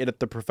unique at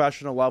the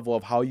professional level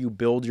of how you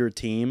build your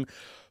team,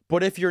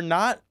 but if you're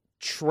not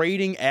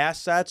trading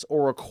assets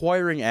or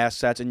acquiring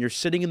assets and you're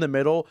sitting in the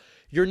middle,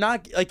 you're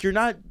not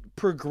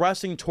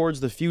progressing towards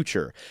the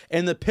future.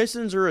 And the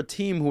Pistons are a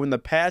team who in the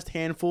past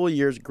handful of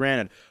years,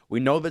 granted, we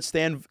know that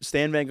Stan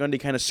Van Gundy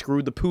kind of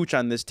screwed the pooch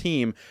on this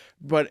team,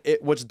 but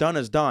what's done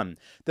is done.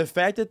 The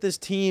fact that this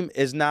team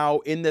is now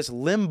in this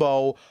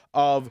limbo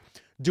of,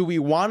 do we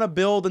want to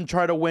build and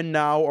try to win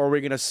now, or are we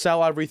going to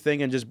sell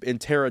everything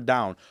and tear it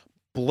down?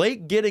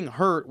 Blake getting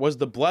hurt was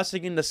the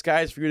blessing in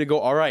disguise for you to go,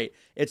 all right,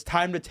 it's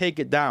time to take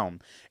it down.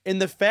 And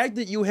the fact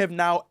that you have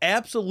now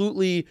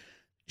absolutely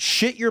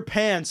shit your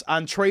pants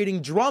on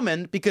trading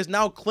Drummond because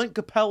now Clint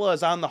Capella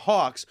is on the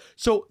Hawks,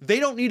 so they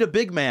don't need a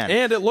big man.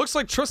 And it looks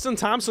like Tristan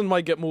Thompson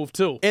might get moved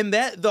too. And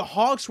that the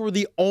Hawks were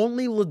the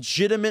only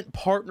legitimate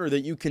partner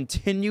that you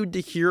continued to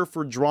hear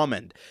for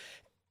Drummond.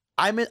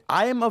 I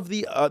am of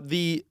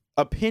the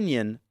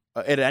opinion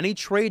at any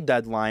trade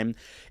deadline,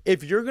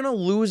 if you're going to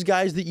lose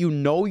guys that you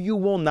know you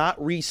will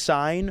not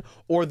re-sign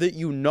or that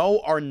you know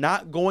are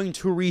not going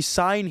to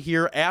re-sign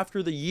here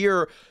after the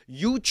year,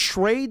 you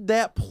trade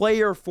that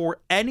player for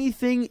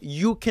anything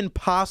you can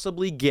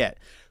possibly get.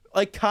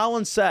 Like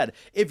Colin said,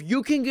 if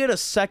you can get a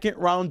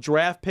second-round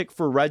draft pick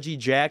for Reggie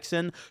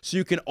Jackson so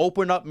you can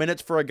open up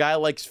minutes for a guy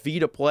like Svi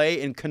to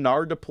play and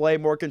Kennard to play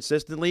more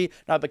consistently,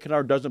 not that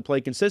Kennard doesn't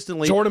play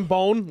consistently. Jordan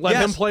Bone, let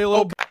him play a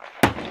little bit.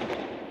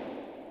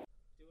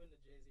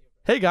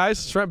 Hey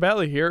guys, Trent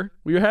Batley here.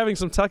 We are having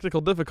some technical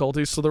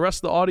difficulties, so the rest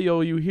of the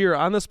audio you hear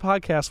on this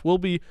podcast will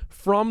be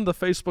from the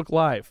Facebook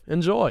Live.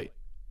 Enjoy.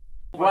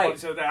 Right.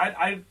 So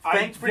I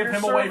give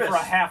him away for a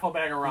half a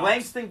bag of rocks.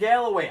 Langston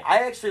Galloway.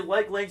 I actually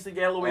like Langston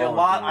Galloway a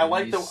lot. I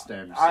like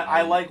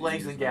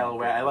Langston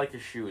Galloway. I like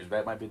his shoes.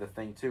 That might be the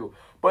thing too.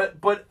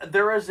 But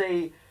there is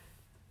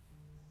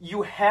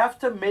you have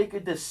to make a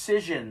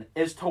decision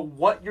as to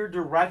what your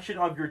direction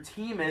of your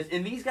team is,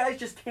 and these guys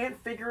just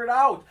can't figure it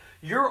out.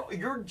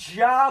 Your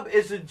job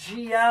as a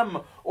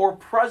GM or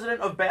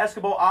president of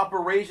basketball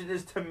operations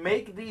is to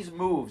make these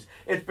moves.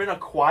 It's been a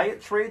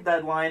quiet trade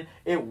deadline.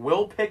 It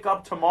will pick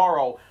up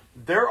tomorrow.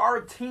 There are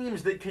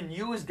teams that can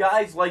use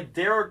guys like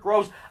Derrick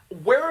Rose.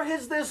 Where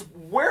has this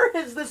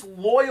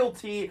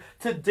loyalty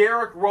to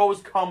Derrick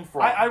Rose come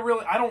from? I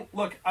don't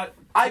look.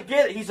 I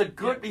get it. He's a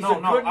good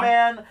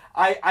man.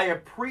 I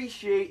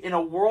appreciate in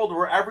a world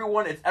where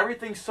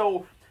everything's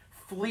so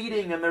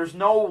fleeting and there's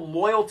no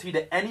loyalty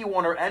to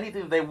anyone or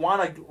anything that they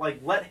want to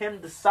let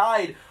him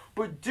decide.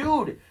 But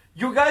dude,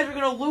 you guys are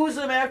gonna lose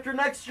him after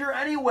next year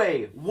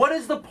anyway. What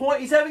is the point?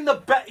 He's having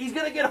he's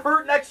gonna get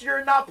hurt next year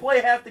and not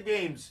play half the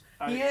games.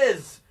 He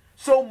is.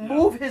 So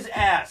move his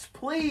ass,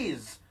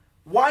 please.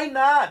 Why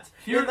not?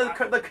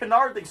 The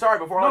Kennard thing. Sorry,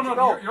 before I let you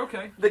go. You're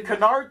okay. The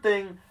Kennard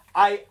thing.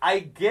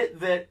 I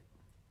get that.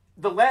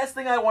 The last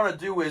thing I want to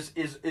do is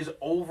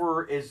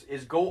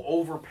go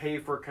overpay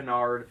for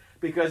Kennard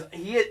because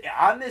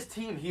on this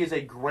team he is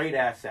a great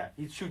asset.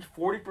 He shoots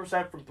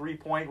 40% from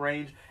 3-point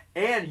range,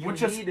 and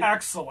which is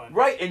excellent.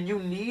 Right, and you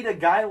need a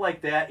guy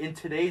like that in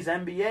today's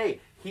NBA.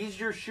 He's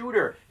your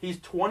shooter. He's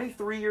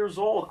 23 years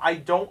old. I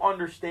don't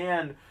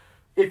understand.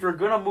 If you're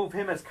going to move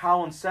him, as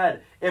Colin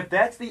said, if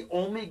that's the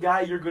only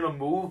guy you're going to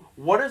move,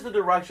 what is the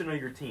direction of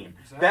your team?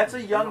 Exactly. That's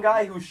a young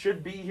guy who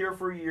should be here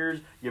for years.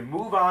 You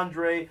move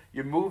Andre,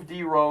 you move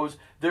D. Rose.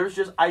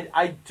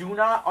 I do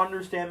not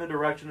understand the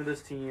direction of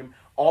this team.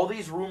 All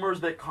these rumors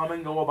that come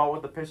and go about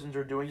what the Pistons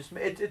are doing,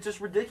 it's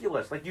just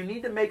ridiculous. You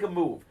need to make a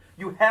move.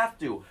 You have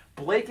to.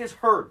 Blake is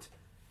hurt.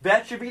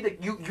 That should be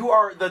you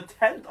are the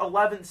 10th,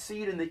 11th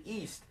seed in the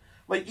East.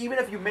 Even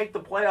if you make the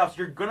playoffs,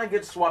 you're going to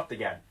get swept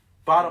again.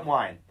 Bottom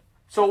line.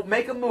 So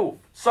make a move.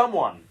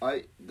 Someone.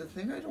 The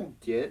thing I don't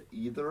get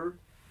either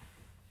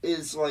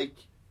is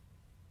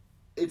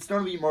it's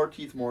gonna be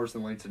Markieff Morris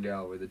and Langston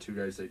Galloway, the two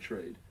guys they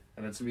trade.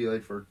 And it's gonna be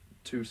for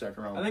 2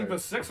 second-round I think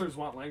picks. the Sixers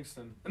want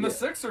Langston. And the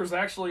Sixers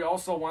actually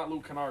also want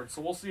Luke Kennard, so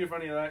we'll see if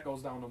any of that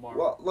goes down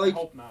tomorrow. Well, I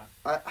hope not.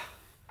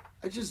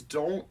 I just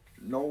don't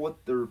know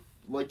what their,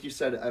 like you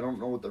said, I don't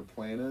know what their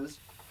plan is.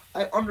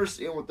 I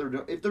understand what they're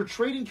doing. If they're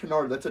trading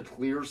Kennard, that's a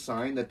clear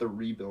sign that they're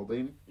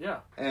rebuilding. Yeah.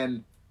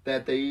 And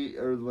that they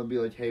are going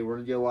to be hey, we're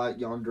going to get a lot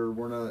younger.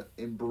 We're going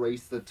to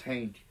embrace the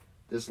tank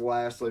this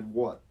last,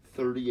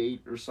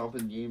 38 or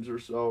something games or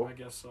so. I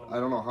guess so.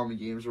 I don't know how many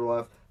games are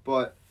left.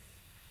 But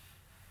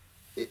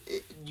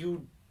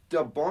you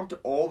debunked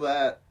all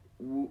that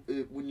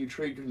when you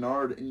trade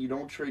Kennard and you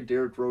don't trade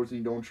Derrick Rose and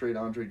you don't trade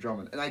Andre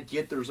Drummond. And I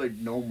get there's,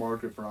 no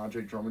market for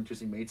Andre Drummond because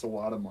he makes a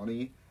lot of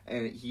money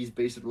and he's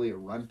basically a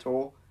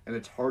rental. And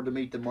it's hard to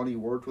make the money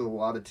work with a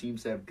lot of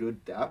teams that have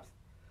good depth.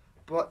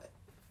 But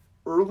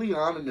early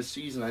on in the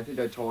season, I think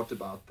I talked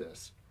about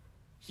this.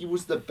 He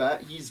was the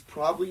best. He's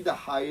probably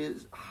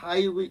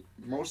the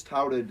most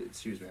touted.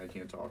 Excuse me, I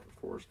can't talk.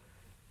 Of course,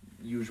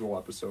 usual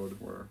episode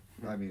where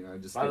I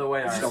just. By the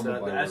way, the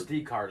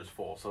SD card is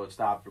full, so it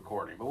stopped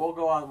recording. But we'll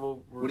go on.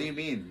 What do you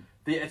mean?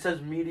 It says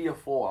media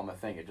full on the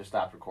thing. It just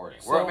stopped recording.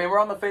 We're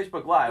on the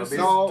Facebook Live. This is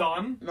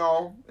done?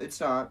 No, it's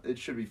not. It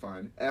should be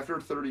fine.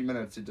 After 30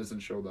 minutes, it doesn't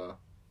show the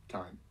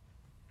time.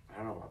 I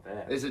don't know about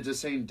that. Is it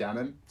just saying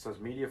Denon? It says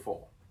media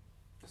full.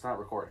 It's not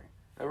recording.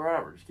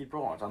 Whatever, just keep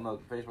rolling. It's on the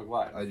Facebook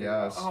Live. I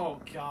guess. Oh,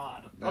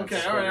 God.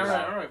 Okay, all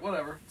right.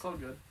 Whatever. It's all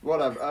good.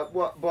 Whatever.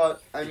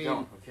 But, I mean...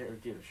 Okay,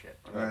 give a shit.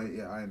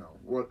 Yeah, I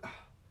know.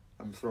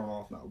 I'm thrown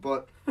off now.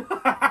 But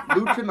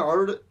Luke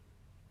Kennard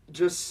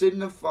just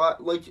signified...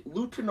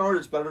 Luke Kennard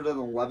is better than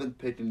the 11th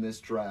pick in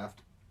this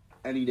draft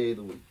any day of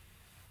the week.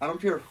 I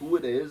don't care who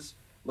it is.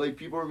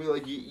 People are going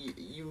to be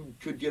you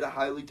could get a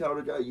highly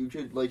touted guy. You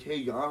could,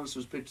 hey, Giannis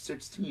was picked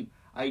 16.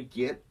 I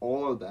get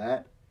all of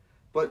that.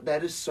 But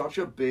that is such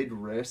a big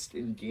risk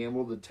and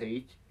gamble to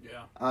take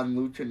on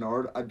Luke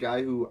Kennard, a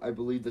guy who I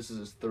believe this is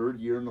his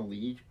 3rd year in the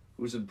league,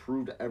 who's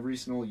improved every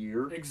single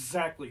year.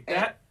 Exactly.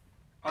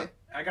 I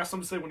got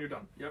something to say when you're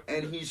done. Yep.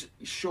 And he's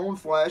shown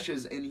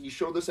flashes, and he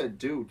showed this at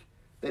Duke,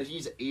 that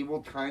he's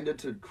able kind of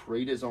to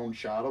create his own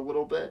shot a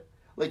little bit.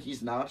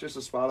 He's not just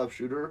a spot-up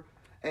shooter.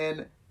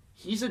 And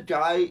he's a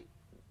guy,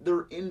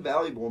 they're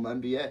invaluable in the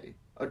NBA.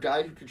 A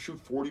guy who can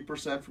shoot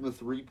 40% from the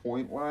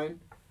 3-point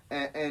line.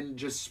 And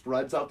just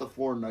spreads out the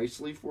floor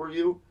nicely for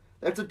you.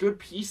 That's a good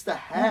piece to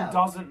have. Who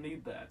doesn't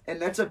need that?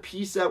 And that's a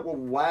piece that will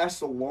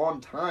last a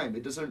long time.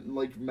 It doesn't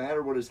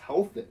matter what his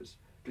health is,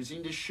 because he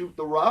can just shoot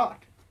the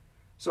rock.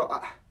 So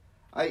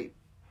and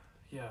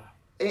you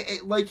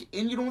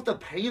don't have to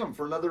pay him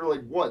for another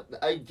what?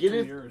 I get 2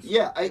 it. years.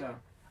 Yeah,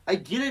 I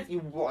get it.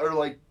 You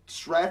are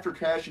strapped for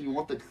cash and you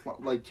want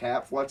the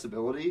cap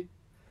flexibility.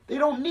 They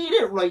don't need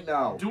it right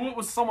now. Do it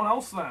with someone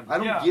else then. I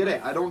don't get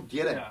it. I don't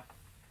get it. Yeah.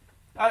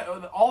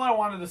 All I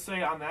wanted to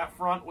say on that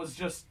front was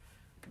just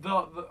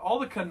all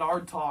the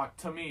Kennard talk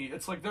to me.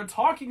 It's they're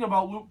talking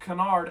about Luke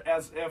Kennard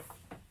as if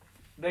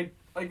they're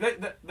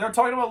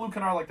talking about Luke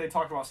Kennard like they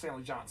talked about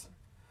Stanley Johnson.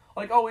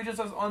 He just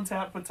has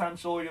untapped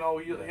potential.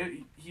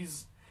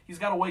 He's He's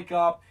got to wake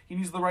up. He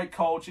needs the right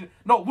coach.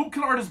 No, Luke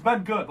Kennard has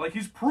been good. Like,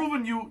 he's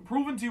proven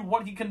to you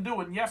what he can do.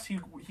 And yes, he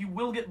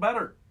will get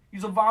better.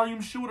 He's a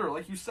volume shooter,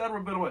 like you said,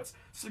 Rabinowitz.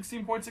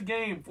 16 points a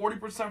game,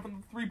 40%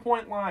 from the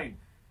 3-point line.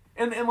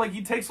 And like,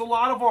 he takes a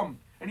lot of them.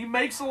 And he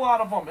makes a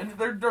lot of them. And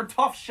they're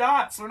tough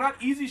shots. They're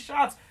not easy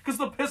shots because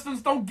the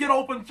Pistons don't get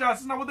open shots.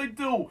 It's not what they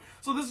do.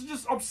 So this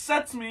just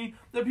upsets me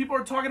that people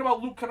are talking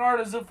about Luke Kennard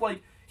as if,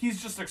 like,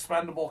 he's just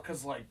expendable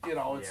because, like, you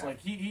know, it's like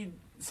he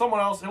someone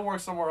else, he'll work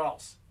somewhere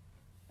else.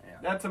 Yeah.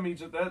 That to me,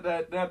 just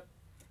that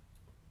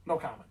no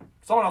comment.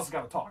 Someone else has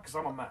got to talk because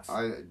I'm a mess.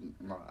 Do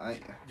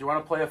you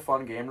want to play a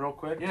fun game real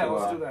quick? Yeah,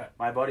 let's do that.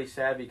 My buddy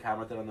Savvy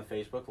commented on the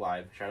Facebook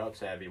Live. Shout out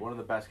Savvy, one of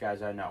the best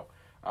guys I know.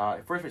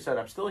 First, we said,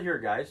 I'm still here,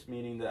 guys,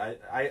 meaning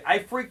that I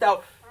freaked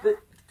out.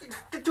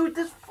 Dude,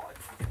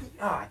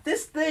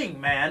 this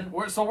thing, man.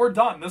 So we're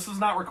done. This is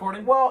not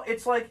recording? Well,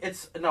 it's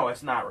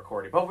not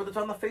recording. But it's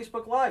on the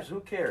Facebook Live, so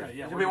who cares? Okay,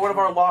 yeah, it's going to be one of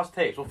our lost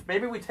tapes. Well,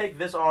 maybe we take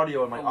this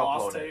audio and upload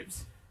lost it.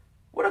 Tapes?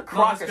 What a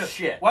crock of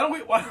shit. Why don't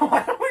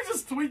we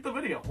just tweet the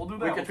video? We'll do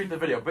that. We can tweet the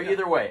video. But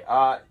either way,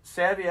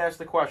 Savvy asked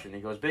the question. He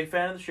goes, big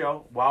fan of the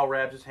show. Wow,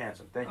 Rabs is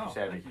handsome. Thank you,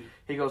 Savvy. Thank you.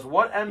 He goes,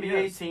 what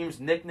NBA team's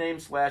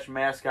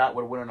nickname/mascot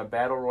would win in a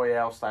Battle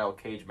Royale-style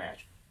cage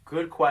match?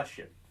 Good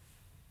question.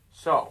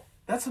 So.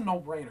 That's a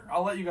no-brainer.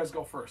 I'll let you guys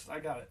go first. I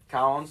got it.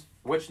 Collins,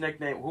 which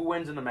nickname? Who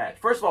wins in the match?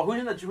 First of all, who's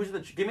in the?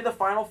 Give me the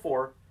final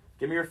four.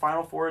 Give me your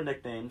final four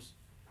nicknames,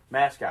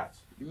 mascots.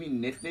 You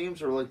mean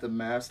nicknames or like the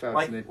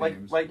mascots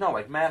nicknames?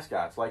 Like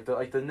mascots, like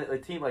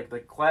the team, like the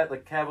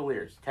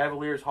Cavaliers,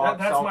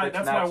 Hawks, Celtics,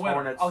 that's Nets, my winner.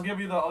 Hornets. I'll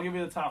give you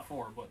the top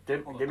four, but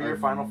give me your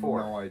final four.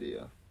 No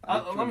idea.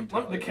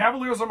 The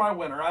Cavaliers are my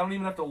winner. I don't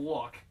even have to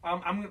look.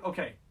 I'm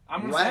okay.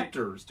 I'm gonna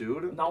Raptors, say,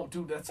 dude. No,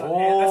 dude, that's an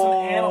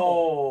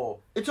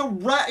animal.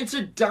 It's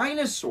a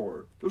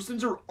dinosaur. Those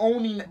things are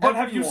owning But everyone.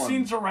 have you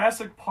seen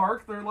Jurassic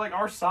Park? They're like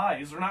our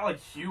size. They're not like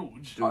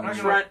huge. Trent. A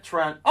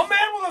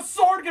man with a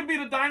sword can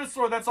beat a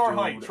dinosaur. That's our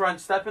height. Trent,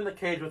 step in the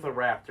cage with a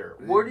raptor.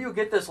 Where do you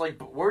get this? Like,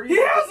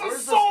 He has a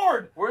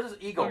sword. Where does this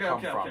ego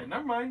come from? Okay,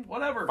 never mind.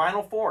 Whatever.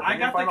 Final four. I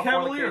got the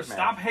Cavaliers.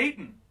 Stop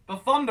hating. The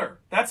Thunder.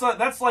 That's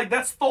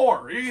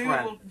Thor.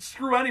 You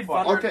screw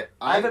anybody. Okay,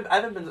 I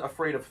haven't been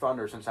afraid of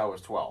Thunder since I was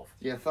 12.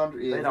 Yeah,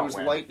 Thunder. Yeah,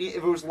 if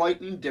it was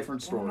lightning,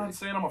 different story. I'm not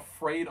saying I'm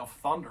afraid of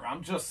Thunder.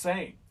 I'm just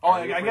saying. Oh,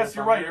 I guess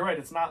you're right. You're right.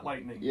 It's not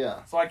lightning.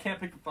 Yeah. So I can't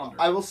pick the Thunder.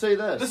 I will say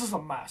this. This is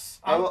a mess.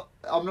 I'm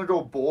gonna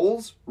go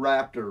Bulls,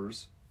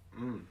 Raptors.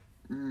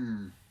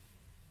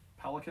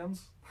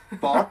 Pelicans.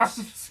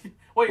 Bucks.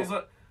 Wait, is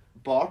it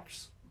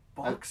Bucks?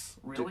 Bucks?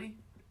 Really?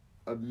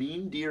 A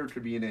mean deer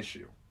could be an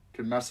issue.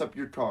 Could mess up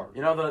your car.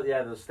 You know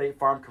the State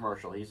Farm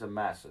commercial. He's a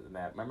mess.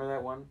 Remember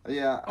that one?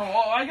 Yeah. Oh,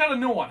 I got a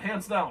new one.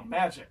 Hands down.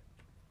 Magic.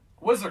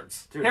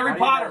 Wizards. Dude, Harry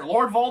Potter.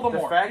 Lord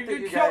Voldemort.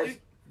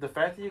 The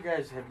fact that you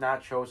guys have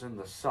not chosen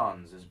the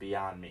Suns is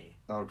beyond me.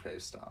 Okay,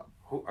 stop.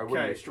 What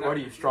are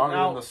you stronger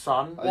than the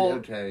sun? Well,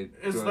 okay.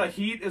 Does the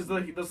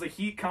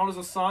Heat count as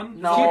a sun?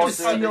 No, a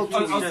square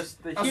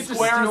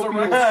is a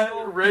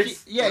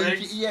rectangle.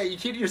 Yeah, you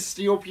can't just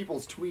steal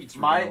people's tweets.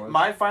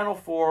 My final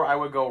four, I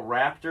would go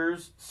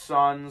Raptors,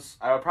 Suns.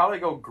 I would probably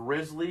go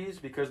Grizzlies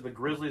because the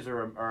Grizzlies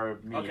are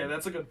mean. Okay,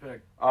 that's a good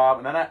pick.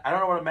 And then I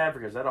don't know what a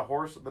Maverick is. Is that a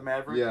horse? The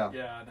Maverick? Yeah,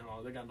 I don't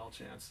know. They got no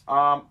chance.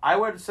 I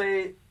would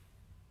say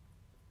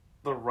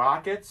the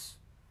Rockets.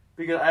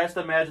 Because I just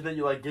imagine that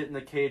you get in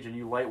the cage and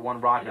you light one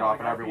rocket off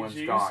and everyone's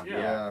gone.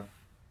 Yeah.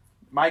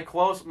 My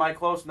close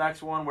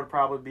next one would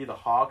probably be the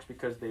Hawks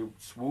because they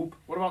swoop.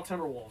 What about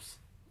Timberwolves?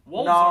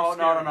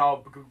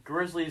 No.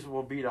 Grizzlies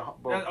will beat a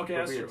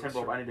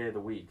Timberwolf any day of the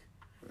week.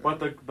 But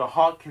the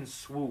Hawk can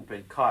swoop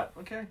and cut.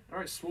 Okay, all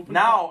right, swoop.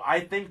 Now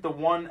I think the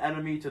one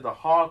enemy to the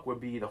Hawk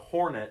would be the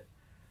Hornet.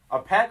 A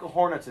pack of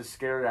Hornets is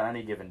scary on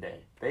any given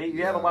day.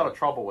 You have a lot of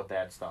trouble with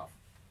that stuff.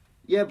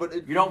 Yeah,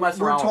 but you don't mess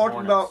around with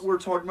Hornets. We're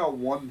talking about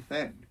one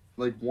thing,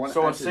 like one.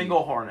 So entity. A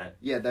single Hornet.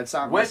 Yeah, that's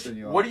not messing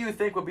you up. What do you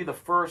think would be the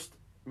first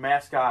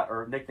mascot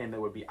or nickname that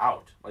would be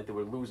out? Like they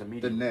would lose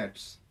immediately. The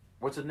Knicks.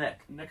 What's a Nick?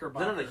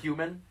 Knickerbocker. Isn't it a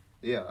human?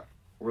 Yeah,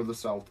 or the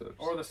Celtics.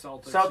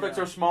 Celtics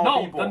are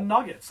small people. No, the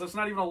Nuggets. That's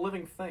not even a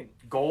living thing.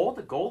 Gold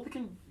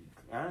can.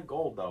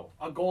 Gold though.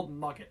 A gold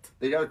nugget.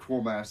 They got a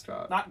cool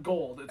mascot. Not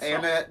gold. It's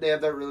and they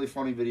have that really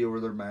funny video where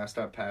their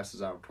mascot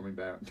passes out coming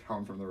back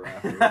down from the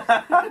rafters.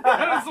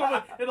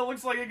 It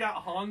looks like it got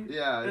hung.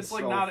 Yeah, it's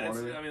like so not.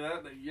 funny.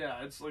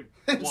 It's like.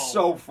 It's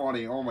so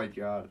funny. Oh my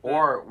god.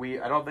 Or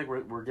I don't think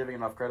we're giving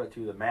enough credit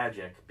to the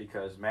Magic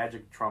because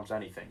Magic trumps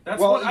anything.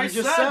 That's what I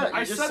said.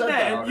 I said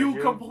that, and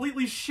you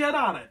completely shit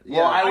on it. Yeah.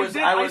 Well,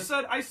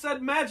 I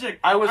said Magic.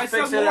 I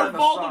said Lord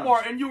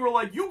Voldemort, and you were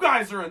like, "You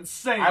guys are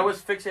insane." I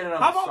was fixated on.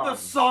 How about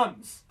the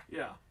Suns?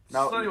 Yeah.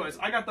 Now, so anyways,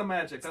 I got the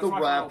Magic. It's That's the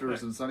my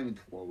Raptors, and it's not even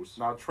close.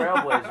 Now,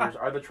 Trailblazers.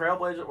 Are the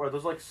Trailblazers, or are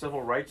those like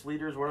civil rights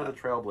leaders? What are the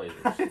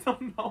Trailblazers? I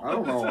don't know. I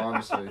don't know,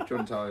 honestly.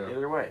 Couldn't tell you.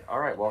 Either way. All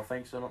right. Well,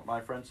 thanks to my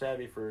friend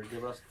Savvy for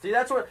giving us... See,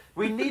 that's what...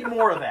 We need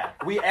more of that.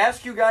 We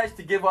ask you guys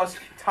to give us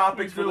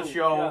topics for the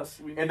show,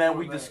 and then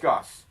we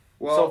discuss.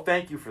 Well, so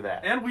thank you for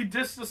that. And we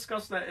just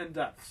discussed that in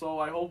depth, so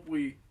I hope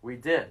we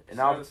did. And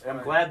now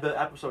I'm glad the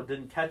episode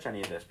didn't catch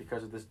any of this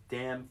because of this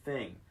damn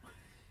thing.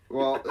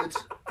 Well,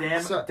 it's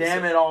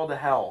damn it all to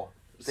hell.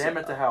 Damn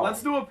it to hell.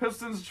 Let's do a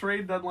Pistons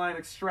trade deadline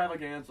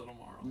extravaganza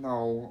tomorrow.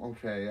 No,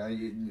 okay.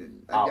 I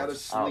gotta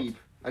sleep.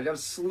 I gotta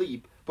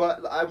sleep.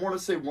 But I want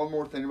to say one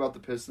more thing about the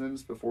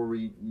Pistons before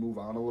we move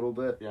on a little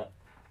bit. Yeah.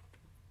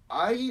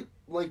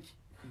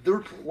 They're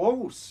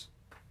close.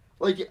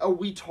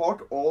 We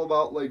talk all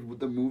about,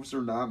 the moves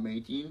they're not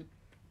making.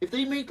 If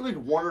they make,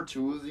 one or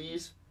two of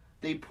these,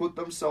 they put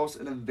themselves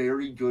in a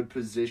very good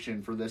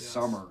position for this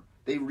summer.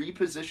 They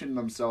reposition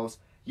themselves.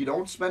 You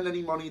don't spend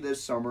any money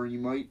this summer. You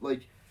might,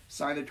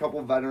 sign a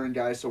couple veteran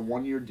guys to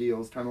one-year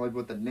deals, kind of like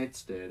what the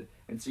Knicks did,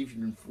 and see if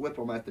you can flip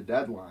them at the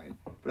deadline.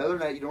 But other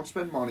than that, you don't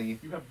spend money.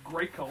 You have a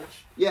great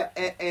coach. Yeah,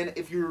 and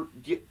if you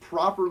get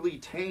properly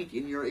tanked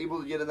and you're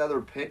able to get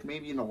another pick,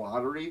 maybe in the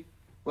lottery,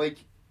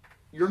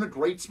 you're in a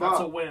great spot.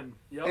 That's a win.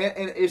 Yep.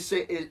 And is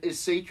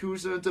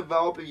Sekou's going to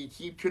develop and you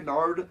keep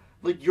Kennard,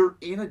 you're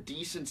in a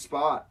decent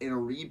spot in a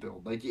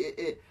rebuild.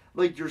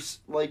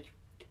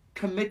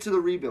 Commit to the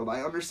rebuild.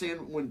 I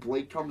understand when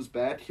Blake comes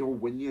back, he'll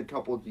win you a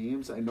couple of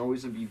games. I know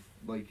he's going to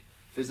be,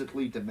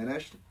 physically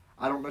diminished.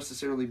 I don't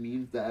necessarily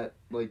mean that,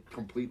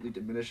 completely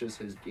diminishes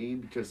his game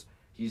because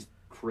he's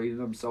created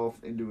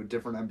himself into a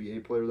different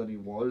NBA player than he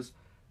was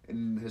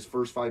in his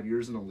first 5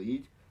 years in the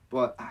league.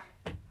 But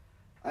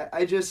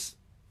I just...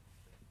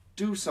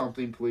 do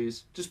something,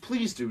 please. Just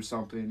please do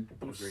something.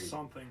 Do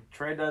something.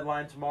 Trade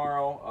deadline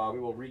tomorrow.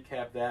 We will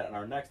recap that in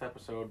our next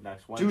episode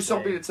next Wednesday. Do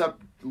something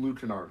except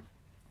Luke Kennard.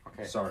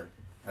 Okay. Sorry.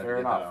 Fair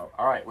enough.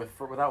 All right.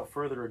 Without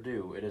further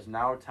ado, it is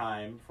now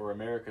time for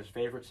America's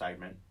favorite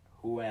segment,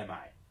 Who Am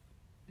I?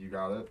 You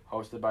got it.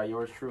 Hosted by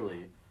yours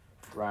truly,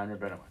 Ryan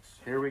Rabinowitz.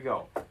 Here we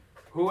go.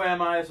 Who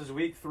am I? This is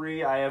week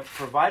 3. I have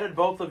provided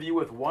both of you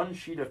with one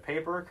sheet of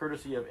paper,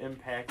 courtesy of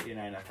Impact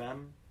 89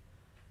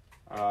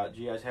 FM.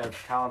 Do you guys have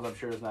Collins? I'm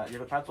sure does not. You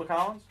have a pencil,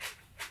 Collins?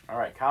 All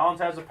right.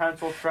 Collins has a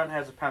pencil. Trent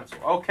has a pencil.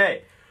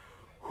 Okay.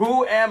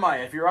 Who am I?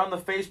 If you're on the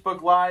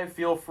Facebook Live,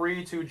 feel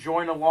free to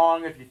join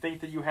along. If you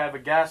think that you have a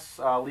guess,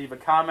 leave a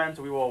comment.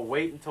 We will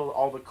wait until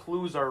all the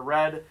clues are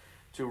read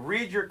to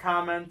read your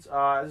comment.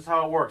 This is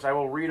how it works. I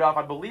will read off.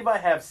 I believe I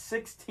have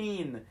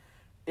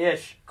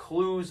 16-ish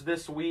clues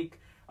this week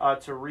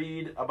to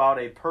read about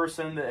a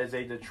person that is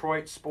a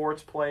Detroit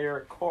sports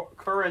player,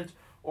 current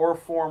or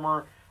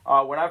former.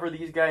 Whenever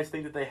these guys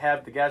think that they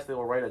have the guess, they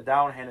will write it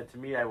down, hand it to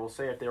me. I will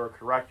say if they were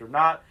correct or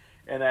not.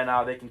 And then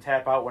they can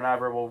tap out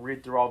whenever. We'll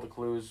read through all the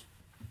clues.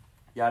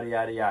 Yada,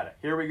 yada, yada.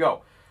 Here we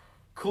go.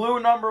 Clue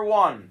number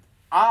 1.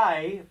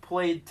 I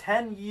played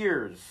 10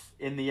 years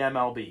in the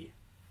MLB.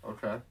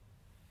 Okay.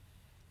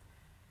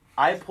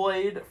 I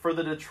played for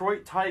the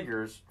Detroit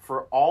Tigers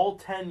for all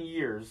 10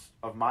 years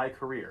of my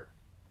career.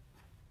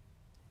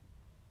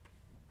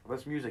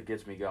 This music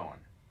gets me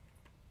going.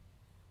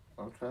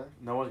 Okay.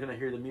 No one's going to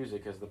hear the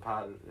music because the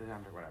pod...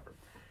 Whatever.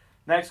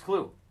 Next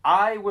clue.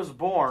 I was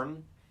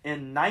born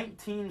in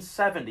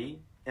 1970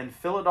 in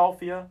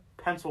Philadelphia,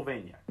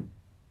 Pennsylvania.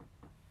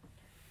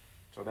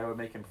 So that would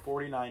make him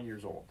 49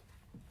 years old.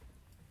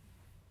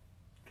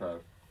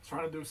 Okay.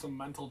 Trying to do some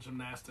mental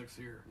gymnastics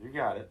here. You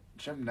got it.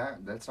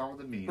 That's not what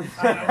it means.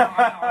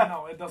 I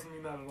know. It doesn't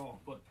mean that at all.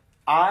 But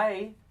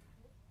I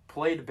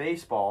played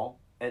baseball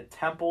at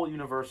Temple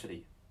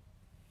University.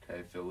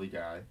 Okay, Philly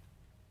guy.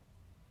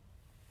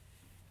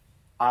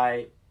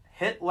 I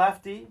hit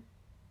lefty,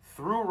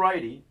 threw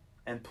righty,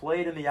 and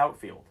played in the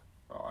outfield.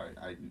 Oh,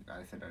 I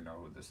think I know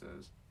who this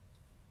is.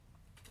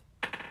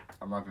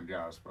 I'm not gonna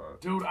guess, but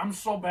dude, I'm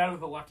so bad with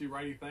the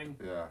lefty-righty thing.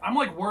 Yeah. I'm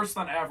worse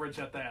than average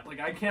at that.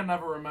 I can't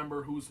never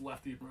remember who's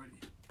lefty and righty.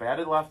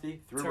 Batted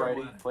lefty, threw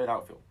Terrible righty, played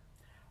outfield.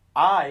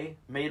 I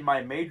made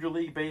my Major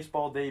League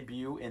Baseball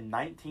debut in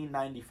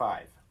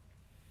 1995.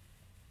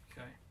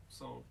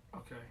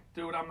 Okay.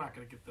 Dude, I'm not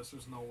gonna get this.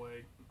 There's no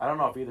way. I don't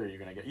know if either of you are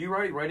gonna get. You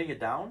already writing it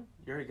down?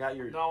 You already got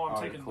your. No,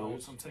 I'm taking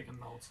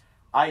notes.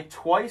 I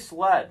twice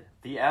led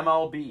the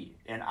MLB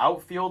in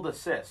outfield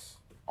assists,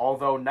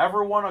 although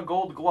never won a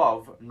Gold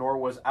Glove, nor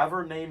was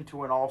ever named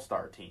to an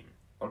All-Star team.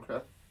 Okay.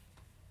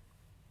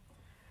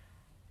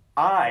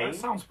 That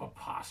sounds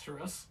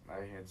preposterous.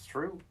 It's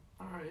true.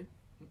 All right.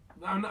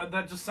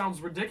 That just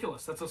sounds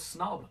ridiculous. That's a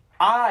snub.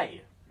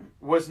 I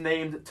was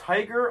named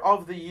Tiger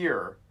of the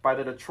Year by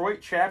the Detroit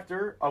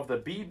chapter of the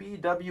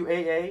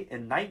BBWAA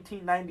in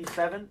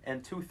 1997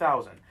 and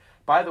 2000.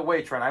 By the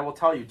way, Trent, I will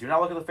tell you, do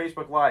not look at the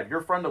Facebook Live.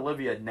 Your friend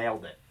Olivia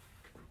nailed it.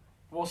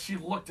 Well, she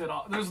looked it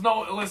up. There's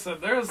no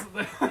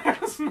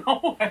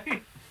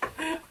way.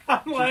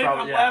 I'm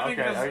laughing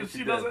because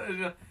she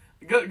doesn't.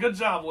 Good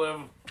job,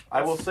 Liv.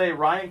 I will say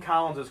Ryan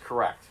Collins is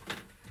correct.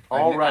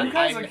 Already.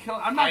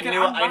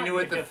 I knew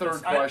it the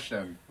third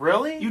question.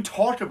 Really? You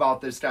talk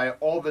about this guy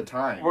all the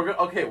time.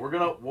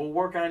 We'll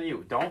work on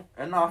you.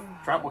 Enough.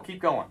 Trent, we'll keep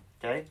going.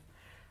 Okay?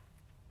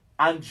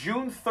 On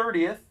June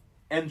 30th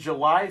and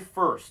July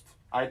 1st,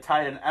 I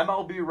tied an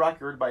MLB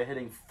record by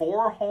hitting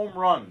 4 home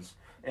runs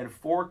in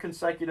 4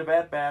 consecutive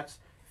at-bats,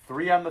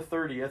 3 on the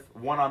 30th,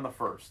 1 on the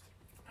 1st.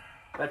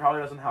 That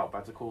probably doesn't help.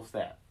 That's a cool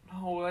stat.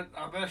 No,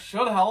 that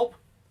should help.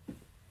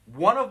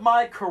 One of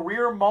my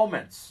career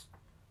moments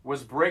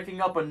was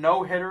breaking up a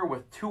no-hitter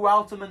with 2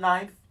 outs in the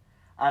 9th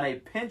on a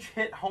pinch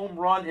hit home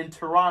run in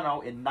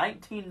Toronto in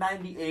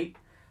 1998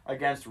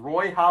 against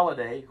Roy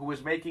Halladay, who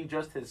was making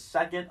just his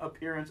 2nd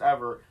appearance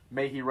ever.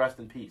 May he rest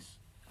in peace.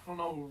 I don't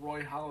know who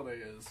Roy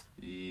Halladay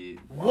is.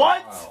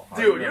 What? Wow.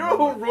 Dude, you know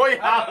who Roy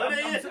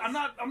Halladay is? I'm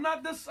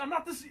not this.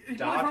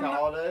 Doc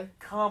Halladay?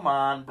 Come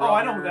on, bro. Oh,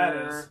 I know who that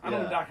is. I know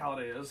Yeah. who Doc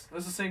Halladay is. This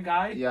is the same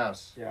guy?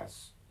 Yes.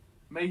 Yes.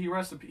 May he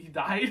rest in peace. He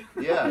died?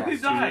 Yeah. He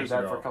 2 died. years That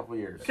ago. for a couple of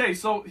years. Okay,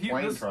 so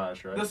Plane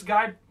crash, right? this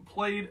guy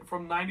played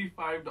from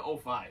 95 to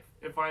 05.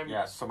 If I'm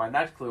Yes, so my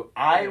next clue.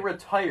 I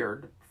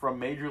retired from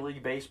Major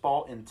League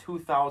Baseball in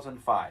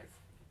 2005.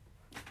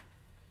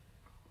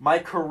 My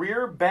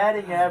career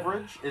batting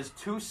average is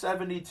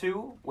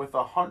 .272 with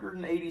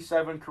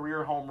 187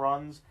 career home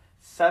runs,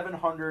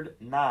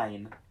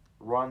 709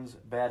 runs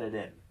batted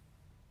in.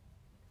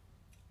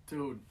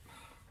 Dude,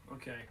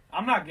 okay,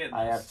 I'm not getting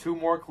I this. have 2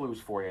 more clues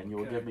for you, and you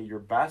will Okay. give me your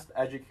best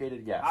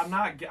educated guess. I'm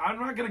not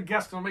gonna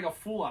guess because I'm gonna make a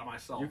fool out of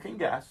myself. You can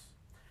guess.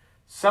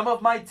 Some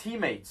of my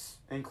teammates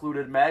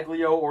included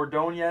Maglio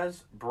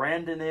Ordonez,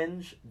 Brandon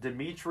Inge,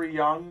 Dimitri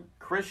Young,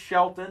 Chris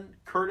Shelton,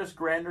 Curtis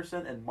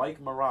Granderson, and Mike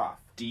Maroth.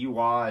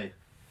 DUI.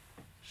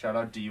 Shout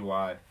out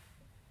DUI.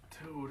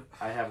 Dude,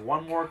 I have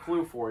 1 more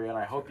clue for you, and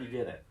I hope you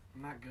get it.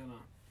 I'm not gonna.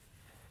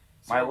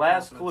 My Zero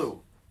last confidence.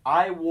 clue.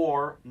 I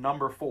wore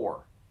number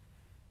 4.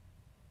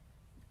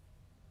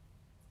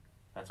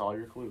 That's all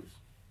your clues.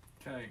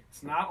 Okay,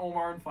 it's not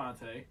Omar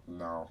Infante.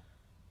 No.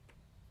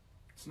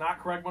 It's not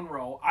Craig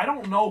Monroe. I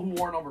don't know who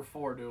wore number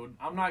 4, dude.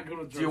 I'm not good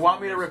with jersey Do you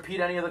want me to numbers. repeat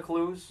any of the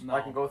clues? No.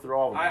 I can go through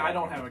all of them. I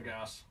don't have a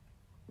guess.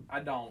 I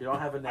don't. You don't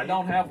have a name? I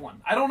don't have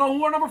one. I don't know who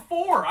wore number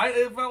 4.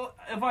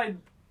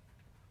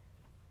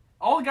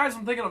 All the guys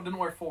I'm thinking of didn't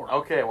wear 4.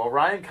 Okay, well,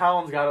 Ryan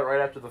Collins got it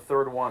right after the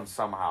 3rd one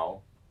somehow.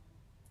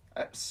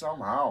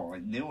 Somehow, I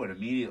knew it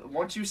immediately.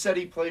 Once you said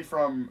he played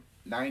from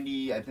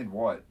 90, I think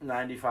what?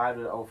 95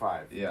 to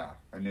 05. Yeah,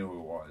 I knew who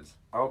it was.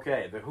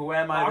 Okay, the Who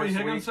Am I Bobby this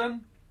week?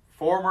 Higginson.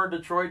 Former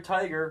Detroit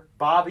Tiger,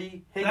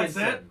 Bobby That's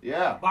Higginson. it?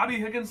 Yeah. Bobby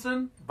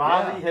Higginson.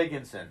 Bobby Yeah.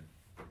 Higginson.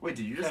 Wait,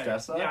 did you just Okay.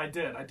 guess that? Yeah, I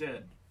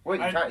did. Wait,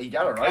 I- you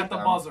got it right. At the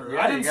then. buzzer.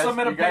 Yeah, I didn't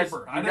submit a you guys,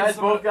 paper. You guys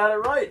both got it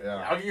right.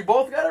 Yeah. You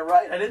both got it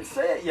right. I didn't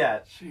say it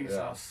yet.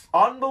 Jesus.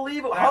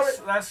 Unbelievable.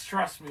 That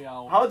stressed me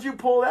out. How'd you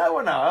pull that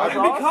one out? That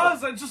was Because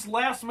awesome. I just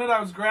last minute I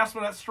was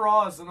grasping at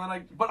straws and then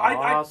I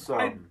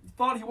Awesome.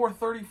 thought he wore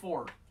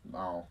 34.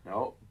 No.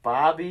 No,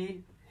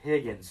 Bobby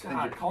Higginson.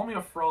 God, call me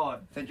a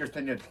fraud. I think you're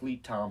thinking of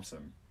Cleet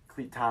Thompson.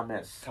 Cleet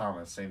Thomas.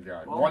 Thomas, same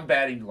guy. Well- 1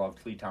 batting glove,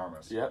 Cleet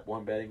Thomas. Yep,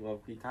 1 batting glove,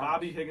 Cleet Thomas.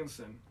 Bobby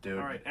Higginson. Dude.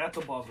 All right, at the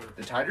buzzer.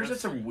 The Tigers had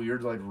some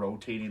weird,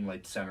 rotating,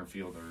 center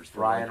fielders. For,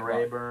 Ryan about-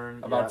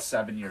 Rayburn. About yep.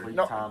 7 years. Cleet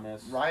No,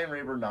 Thomas. Ryan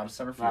Rayburn, not a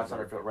center fielder. Not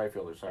center field, right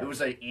fielder, sorry. It was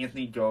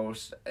Anthony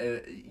Ghost.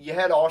 You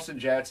had Austin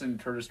Jackson,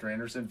 Curtis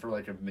Granderson for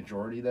a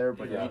majority there,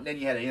 but Yeah. then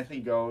you had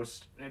Anthony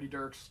Ghost. Andy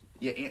Dirks.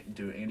 Yeah,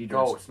 Andy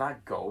Ghost, Dirks.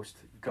 not Ghost.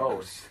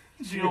 Ghost.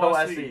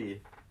 G-O-S-E.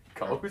 G-O-S-E.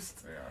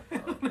 Ghost. Yeah.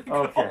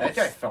 Okay. That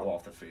guy fell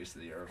off the face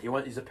of the earth.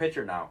 He's a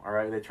pitcher now, all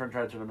right? They try to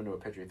turn him into a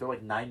pitcher. He threw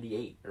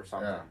 98 or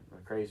something. Yeah.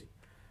 Crazy.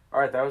 All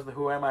right, that was the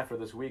Who Am I for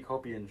this week.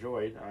 Hope you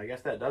enjoyed. I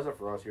guess that does it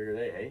for us here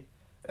today,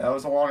 eh? That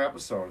was a long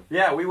episode.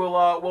 Yeah, we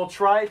will. We'll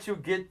try to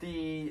get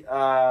the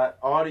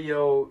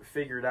audio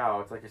figured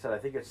out. Like I said, I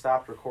think it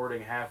stopped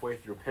recording halfway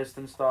through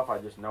Piston stuff. I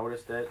just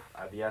noticed it.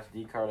 The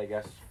SD card, I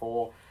guess, is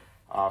full.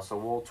 So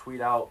we'll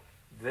tweet out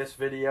this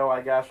video,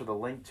 I guess, with a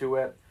link to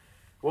it.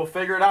 We'll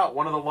figure it out.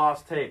 One of the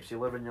lost tapes. You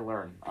live and you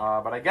learn.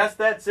 But I guess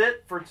that's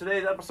it for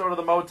today's episode of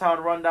the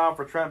Motown Rundown.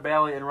 For Trent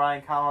Bailey and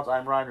Ryan Collins,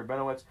 I'm Ryan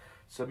Rabinowitz.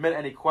 Submit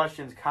any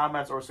questions,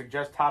 comments, or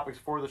suggest topics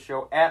for the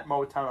show at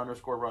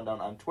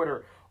Motown_Rundown on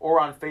Twitter or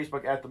on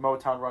Facebook at the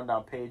Motown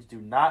Rundown page. Do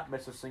not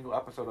miss a single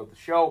episode of the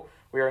show.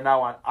 We are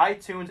now on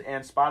iTunes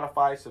and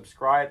Spotify.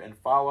 Subscribe and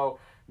follow.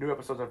 New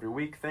episodes every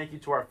week. Thank you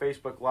to our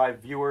Facebook Live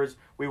viewers.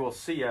 We will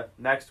see you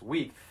next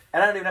week.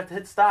 And I don't even have to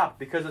hit stop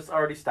because it's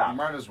already stopped.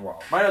 Might as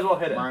well. Might as well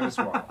hit it. Might as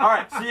well. All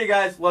right. See you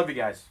guys. Love you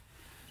guys.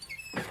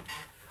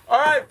 All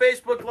right.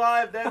 Facebook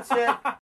Live. That's it.